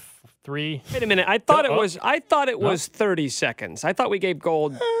 5, 3. Wait a minute. I thought it was 30 seconds. I thought we gave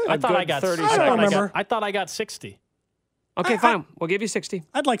Gold I thought I got 30 I seconds. don't remember. I thought I got 60. Okay, fine. We'll give you 60.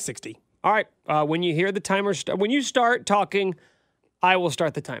 I'd like 60. All right. When you hear the timer, when you start talking, I will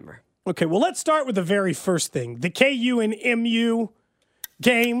start the timer. Okay, well, let's start with the very first thing. The KU and MU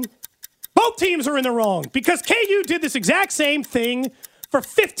game. Both teams are in the wrong because KU did this exact same thing for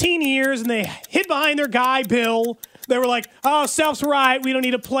 15 years, and they hid behind their guy, Bill. They were like, oh, Self's right. We don't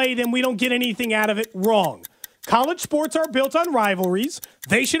need to play them. We don't get anything out of it. Wrong. College sports are built on rivalries.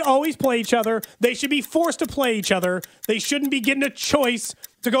 They should always play each other. They should be forced to play each other. They shouldn't be getting a choice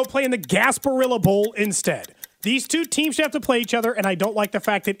to go play in the Gasparilla Bowl instead. These two teams should have to play each other, and I don't like the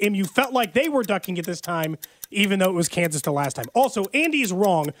fact that MU felt like they were ducking it this time, even though it was Kansas the last time. Also, Andy's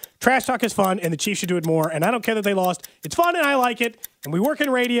wrong. Trash talk is fun, and the Chiefs should do it more, and I don't care that they lost. It's fun, and I like it, and we work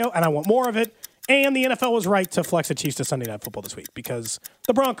in radio, and I want more of it. And the NFL was right to flex the Chiefs to Sunday Night Football this week because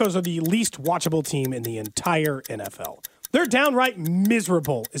the Broncos are the least watchable team in the entire NFL. They're downright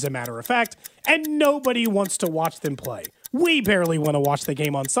miserable, as a matter of fact, and nobody wants to watch them play. We barely want to watch the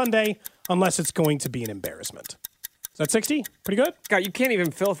game on Sunday unless it's going to be an embarrassment. Is that 60? Pretty good? God, you can't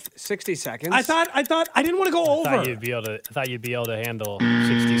even fill 60 seconds. I thought I didn't want to go over. I thought you'd be able to handle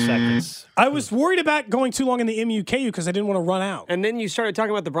 60 seconds. I was worried about going too long in the MUKU because I didn't want to run out. And then you started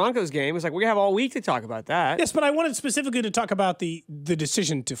talking about the Broncos game. It's like, we have all week to talk about that. Yes, but I wanted specifically to talk about the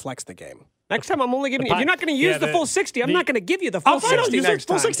decision to flex the game. Next time, I'm only giving you. If you're not going to use the full 60, I'm not going to give you the full 60 next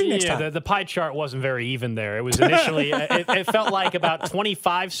time. Full 60 next time. The pie chart wasn't very even there. It was initially, it felt like about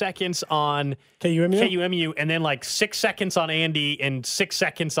 25 seconds on KUMU, and then like 6 seconds on Andy and 6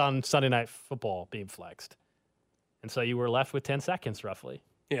 seconds on Sunday Night Football being flexed. And so you were left with 10 seconds roughly.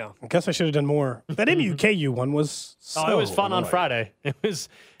 Yeah. I guess I should have done more. That MUKU one was it was fun on Friday.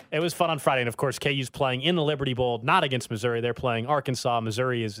 It was fun on Friday. And, of course, KU's playing in the Liberty Bowl, not against Missouri. They're playing Arkansas.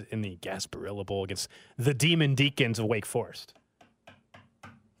 Missouri is in the Gasparilla Bowl against the Demon Deacons of Wake Forest.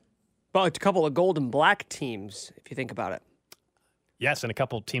 Well, it's a couple of gold and black teams, if you think about it. Yes, and a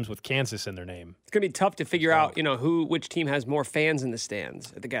couple of teams with Kansas in their name. It's going to be tough to figure out, which team has more fans in the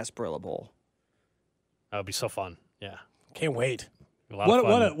stands at the Gasparilla Bowl. That would be so fun. Yeah. Can't wait.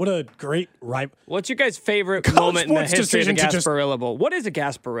 What a great rival. What's your guys' favorite moment in the history of the Gasparilla Bowl? What is a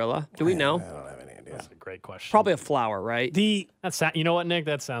Gasparilla? Do we know? I don't have any idea. That's a great question. Probably a flower, right? You know what, Nick?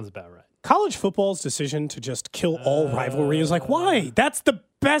 That sounds about right. College football's decision to just kill all rivalry is like, why? That's the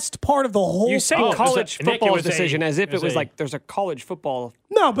best part of the whole. You say sport. college football's decision as if it was like there's a college football.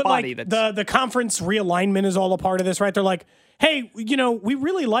 No, but body like the conference realignment is all a part of this, right? They're like, hey, we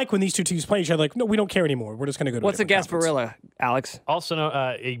really like when these two teams play each other. Like, no, we don't care anymore. We're just going to go to What's a conference. Gasparilla, Alex? Also known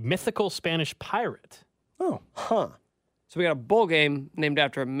a mythical Spanish pirate. Oh. Huh. So we got a bowl game named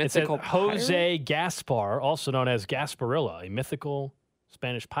after a mythical pirate? Jose Gaspar, also known as Gasparilla, a mythical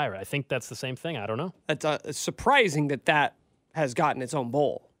Spanish pirate. I think that's the same thing. I don't know. It's surprising that has gotten its own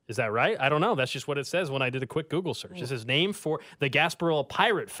bowl. Is that right? I don't know. That's just what it says when I did a quick Google search. It says name for the Gasparilla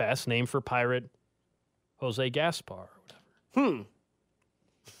Pirate Fest, named for pirate Jose Gaspar. I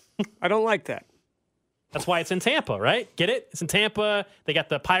don't like that. That's why it's in Tampa, right? Get it? It's in Tampa. They got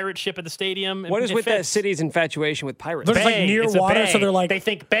the pirate ship at the stadium. What is with that city's infatuation with pirates? They're just like near water, so they're like they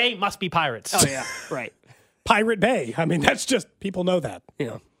think Bay must be pirates. Oh yeah, right. Pirate Bay. I mean, that's just people know that.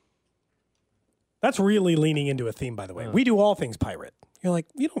 Yeah. That's really leaning into a theme, by the way. We do all things pirate. You're like,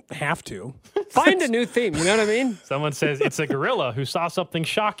 you don't have to. Find a new theme. You know what I mean? Someone says it's a gorilla who saw something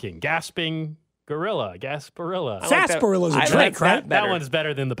shocking. Gasping gorilla. Gasparilla. Sasparilla's a drink, right? That one's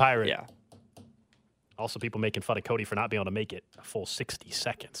better than the pirate. Yeah. Also, people making fun of Cody for not being able to make it a full 60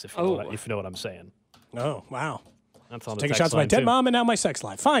 seconds, if you know what I'm saying. Oh, wow. That's on the Taking text shots at my line, dead too. mom and now my sex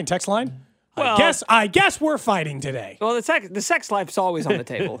life. Fine, text line. Well, I guess we're fighting today. Well, the sex life's always on the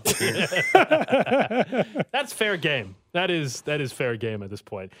table. That's fair game. That is fair game at this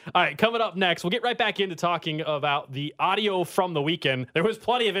point. All right, coming up next, we'll get right back into talking about the audio from the weekend. There was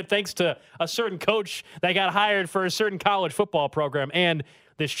plenty of it thanks to a certain coach that got hired for a certain college football program and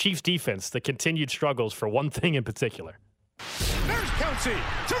this Chiefs defense, the continued struggles for one thing in particular. There's Kelsey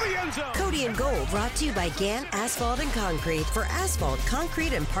to the end zone. Cody and Gold brought to you by Gann Asphalt and Concrete. For asphalt,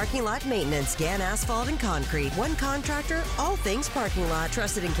 concrete, and parking lot maintenance, Gann Asphalt and Concrete. One contractor, all things parking lot.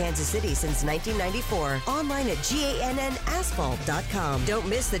 Trusted in Kansas City since 1994. Online at GANNasphalt.com. Don't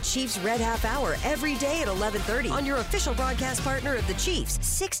miss the Chiefs Red Half Hour every day at 11:30 on your official broadcast partner of the Chiefs,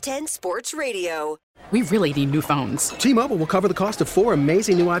 610 Sports Radio. We really need new phones. T-Mobile will cover the cost of 4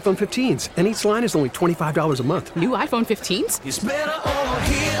 amazing new iPhone 15s, and each line is only $25 a month. New iPhone 15s? It's better over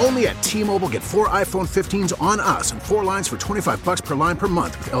here. Only at T-Mobile, get 4 iPhone 15s on us and 4 lines for $25 per line per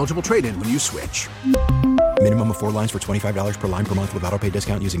month with eligible trade-in when you switch. Minimum of 4 lines for $25 per line per month with autopay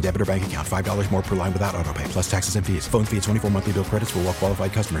discount using debit or bank account. $5 more per line without autopay, plus taxes and fees. Phone fee at 24 monthly bill credits for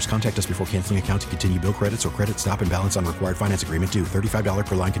well-qualified customers. Contact us before canceling account to continue bill credits or credit stop and balance on required finance agreement due. $35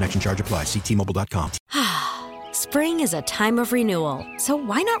 per line connection charge applies. See T-Mobile.com. Spring is a time of renewal, so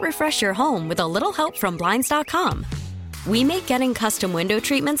why not refresh your home with a little help from Blinds.com? We make getting custom window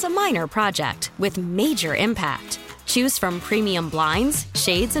treatments a minor project with major impact. Choose from premium blinds,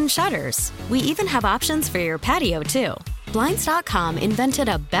 shades, and shutters. We even have options for your patio, too. Blinds.com invented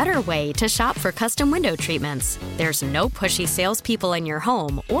a better way to shop for custom window treatments. There's no pushy salespeople in your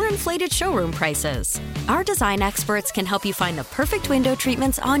home or inflated showroom prices. Our design experts can help you find the perfect window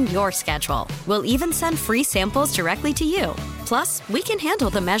treatments on your schedule. We'll even send free samples directly to you. Plus, we can handle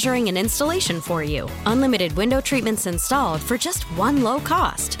the measuring and installation for you. Unlimited window treatments installed for just one low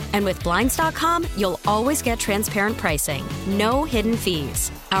cost. And with Blinds.com, you'll always get transparent pricing. No hidden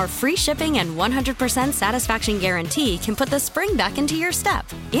fees. Our free shipping and 100% satisfaction guarantee can put the spring back into your step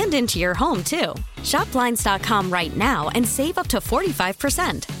and into your home, too. Shop Blinds.com right now and save up to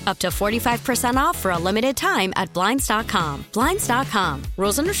 45%. Up to 45% off for a limited time at Blinds.com. Blinds.com.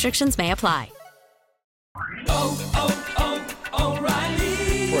 Rules and restrictions may apply.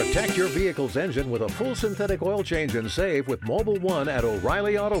 Protect your vehicle's engine with a full synthetic oil change and save with Mobil 1 at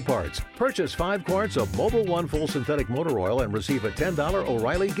O'Reilly Auto Parts. Purchase 5 quarts of Mobil 1 full synthetic motor oil and receive a $10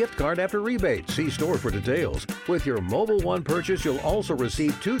 O'Reilly gift card after rebate. See store for details. With your Mobil 1 purchase, you'll also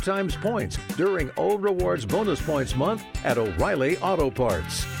receive 2 times points during Old Rewards Bonus Points Month at O'Reilly Auto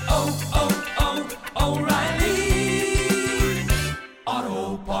Parts. O'Reilly.